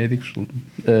falta de médicos,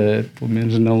 pelo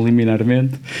menos não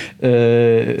liminarmente.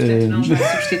 Não os vai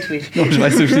substituir. Não os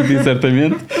vai substituir,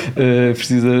 certamente.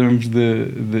 Precisamos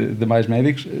de mais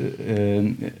médicos.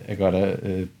 Agora,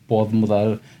 pode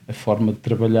mudar a forma de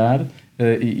trabalhar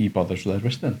e pode ajudar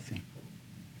bastante, sim.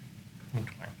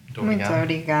 Muito bem. Muito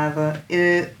obrigada.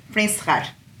 Para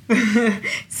encerrar,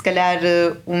 se calhar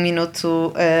 1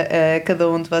 minuto a cada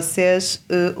um de vocês,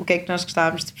 o que é que nós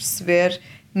gostávamos de perceber,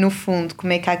 no fundo,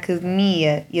 como é que a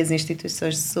academia e as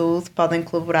instituições de saúde podem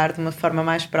colaborar de uma forma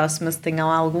mais próxima, se tenham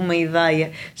alguma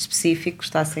ideia específica que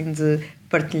gostassem de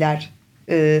partilhar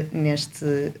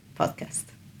neste podcast.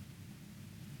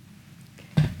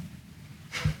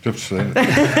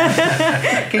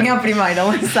 Quem é o primeiro a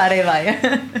lançar a ideia?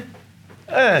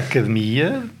 A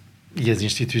academia e as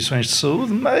instituições de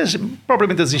saúde, mas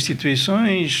propriamente as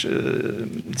instituições,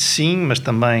 sim, mas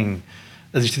também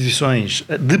as instituições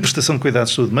de prestação de cuidados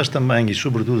de saúde, mas também e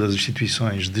sobretudo as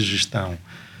instituições de gestão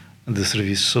de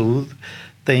serviços de saúde,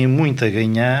 têm muito a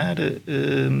ganhar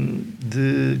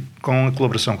com a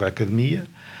colaboração com a academia,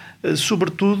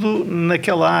 sobretudo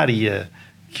naquela área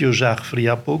que eu já referi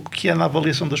há pouco, que é na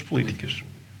avaliação das políticas.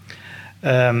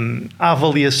 A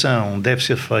avaliação deve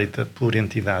ser feita por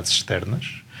entidades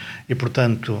externas e,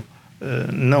 portanto,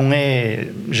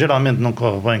 geralmente não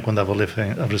corre bem quando a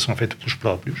avaliação é feita pelos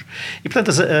próprios. E,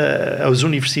 portanto, as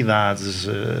universidades,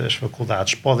 as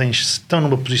faculdades estão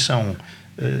numa posição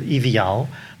ideal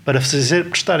para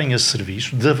prestarem esse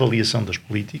serviço de avaliação das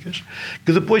políticas,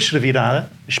 que depois servirá,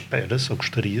 espera-se ou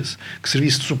gostaria-se, que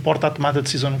serviço de suporte à tomada de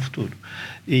decisão no futuro.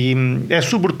 E é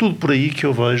sobretudo por aí que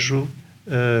eu vejo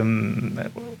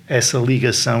essa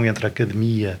ligação entre a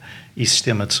academia e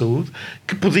sistema de saúde,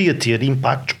 que podia ter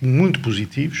impactos muito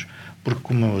positivos, porque,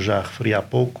 como eu já referi há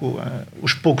pouco,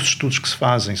 os poucos estudos que se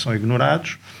fazem são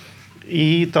ignorados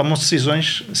e tomam-se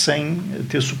decisões sem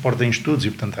ter suporte em estudos, e,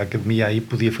 portanto, a academia aí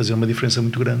podia fazer uma diferença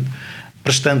muito grande,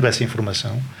 prestando essa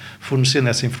informação, fornecendo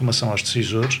essa informação aos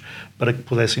decisores para que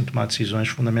pudessem tomar decisões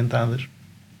fundamentadas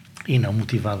e não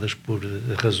motivadas por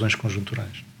razões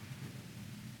conjunturais.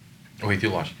 Ou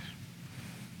ideológicas.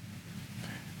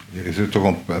 Eu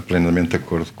estou plenamente de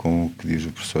acordo com o que diz o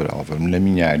professor Álvaro. Na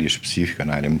minha área específica,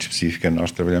 na área muito específica,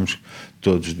 nós trabalhamos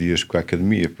todos os dias com a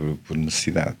academia, por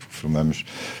necessidade, porque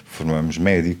formamos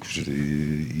médicos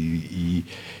e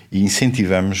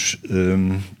incentivamos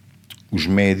os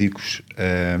médicos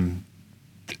a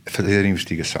fazer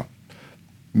investigação.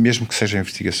 Mesmo que seja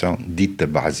investigação dita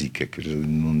básica, que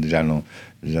já não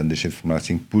deixei de formar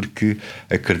assim, porque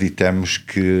acreditamos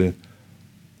que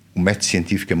o método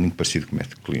científico é muito parecido com o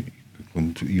método clínico.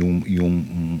 E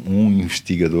um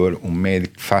investigador, um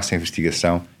médico que faça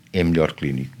investigação, é melhor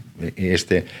clínico.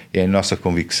 Esta é a nossa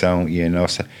convicção e é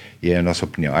a nossa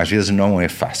opinião. Às vezes não é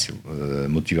fácil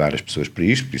motivar as pessoas para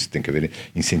isto, por isso tem que haver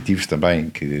incentivos também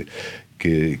que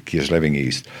as levem a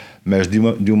isso. Mas, de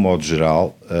um modo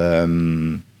geral,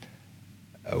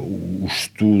 o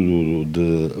estudo,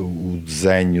 o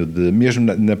desenho,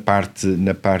 mesmo na parte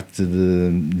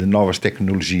de novas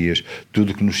tecnologias,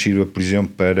 tudo que nos sirva, por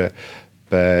exemplo, para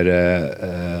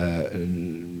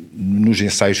nos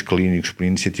ensaios clínicos, por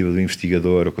iniciativa do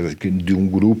investigador, ou coisa, de um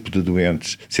grupo de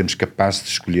doentes, sermos capazes de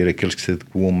escolher aqueles que se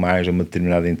adequam mais a uma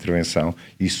determinada intervenção.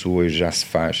 Isso hoje já se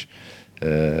faz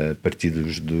a partir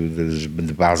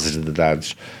de bases de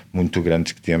dados muito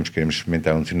grandes que temos. Queremos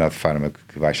experimentar um determinado fármaco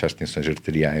que baixa as tensões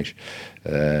arteriais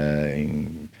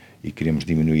e queremos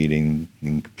diminuir em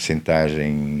que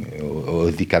percentagem,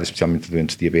 ou dedicado especialmente a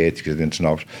doentes diabéticos, a doentes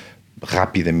novos.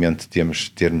 Rapidamente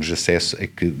termos acesso a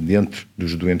que, dentro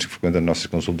dos doentes que frequentam a nossa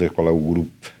consulta, qual é o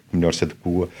grupo que melhor se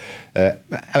adequa.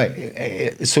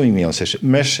 São imensas,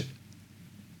 mas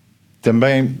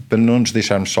também, para não nos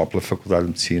deixarmos só pela Faculdade de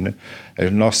Medicina,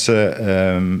 a nossa,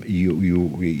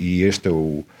 e este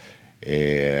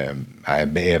é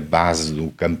a base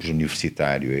do campus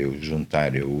universitário, é o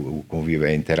juntar, o convívio,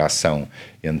 é a interação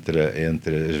entre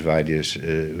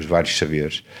os vários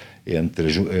saberes, entre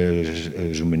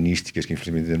as humanísticas, que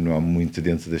infelizmente não há muito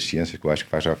dentro das ciências, que eu acho que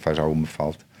faz alguma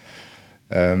falta.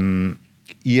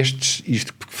 E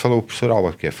isto que falou o professor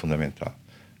Álvaro, que é fundamental,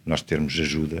 nós termos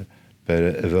ajuda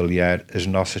para avaliar as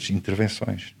nossas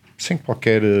intervenções, sem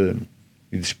qualquer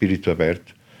de espírito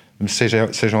aberto,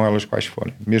 sejam elas quais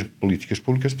forem, mesmo políticas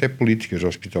públicas, até políticas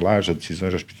hospitalares ou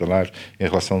decisões hospitalares em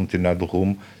relação a um determinado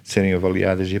rumo, serem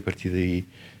avaliadas, e a partir daí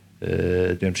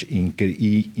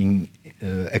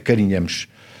acarinhamos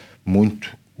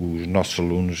muito os nossos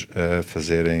alunos a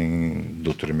fazerem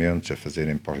doutoramentos, a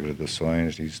fazerem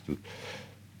pós-graduações, isso tudo.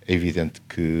 É evidente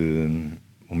que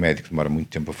o médico demora muito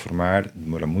tempo a formar,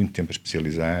 demora muito tempo a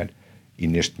especializar, e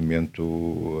neste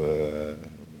momento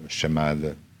a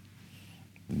chamada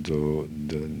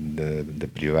da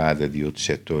privada, de outros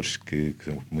setores que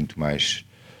são muito mais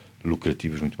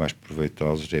lucrativos, muito mais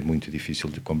proveitosos, é muito difícil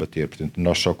de combater. Portanto,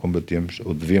 nós só combatemos,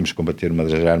 ou devemos combater, uma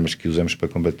das armas que usamos para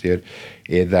combater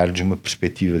é dar-lhes uma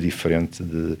perspectiva diferente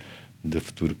de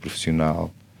futuro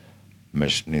profissional,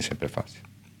 mas nem sempre é fácil.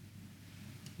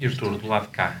 E Artur, do lado de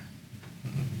cá,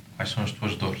 quais são as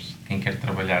tuas dores? Quem quer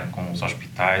trabalhar com os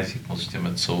hospitais e com o sistema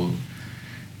de saúde?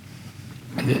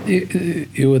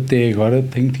 Eu até agora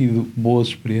tenho tido boas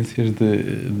experiências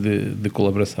de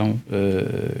colaboração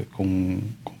com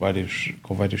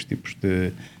vários tipos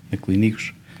de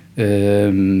clínicos.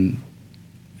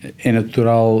 É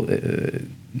natural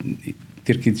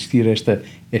ter que existir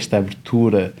esta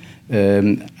abertura.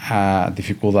 Há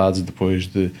dificuldades depois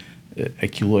de...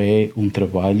 Aquilo é um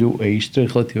trabalho extra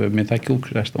relativamente àquilo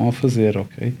que já estão a fazer,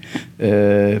 ok?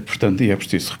 Portanto, é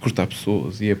preciso recrutar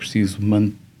pessoas, e é preciso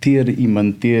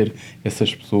manter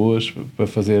essas pessoas para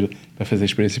fazer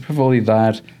experiência, para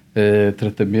validar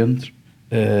tratamentos.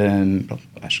 Pronto,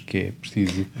 acho que é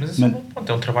preciso. Mas esse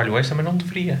é um trabalho extra, mas não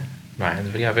deveria. Não é?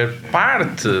 Deveria haver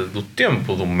parte do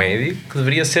tempo do médico que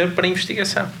deveria ser para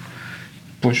investigação.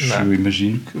 Pois, eu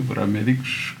imagino que haverá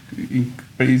médicos que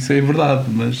para isso é verdade,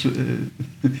 mas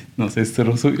não sei se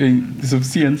serão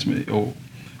suficientes,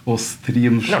 ou se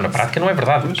teríamos... Não, na prática não é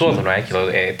verdade de todo, não é? Aquilo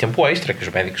é tempo extra que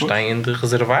os médicos têm de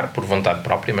reservar por vontade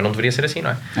própria, mas não deveria ser assim,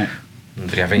 não é? Não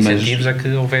deveria haver incentivos a que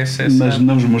houvesse essa... Mas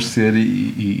não esmorecer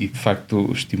e de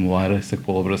facto estimular essa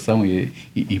colaboração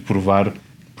e provar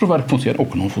que funciona, ou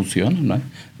que não funciona, não é?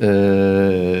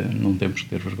 Não temos que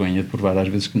ter vergonha de provar às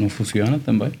vezes que não funciona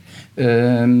também,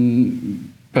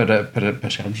 para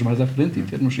chegarmos mais à frente e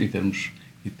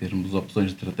termos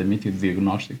opções de tratamento e de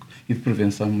diagnóstico e de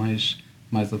prevenção mais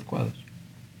adequadas.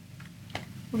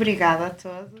 Obrigada a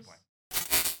todos.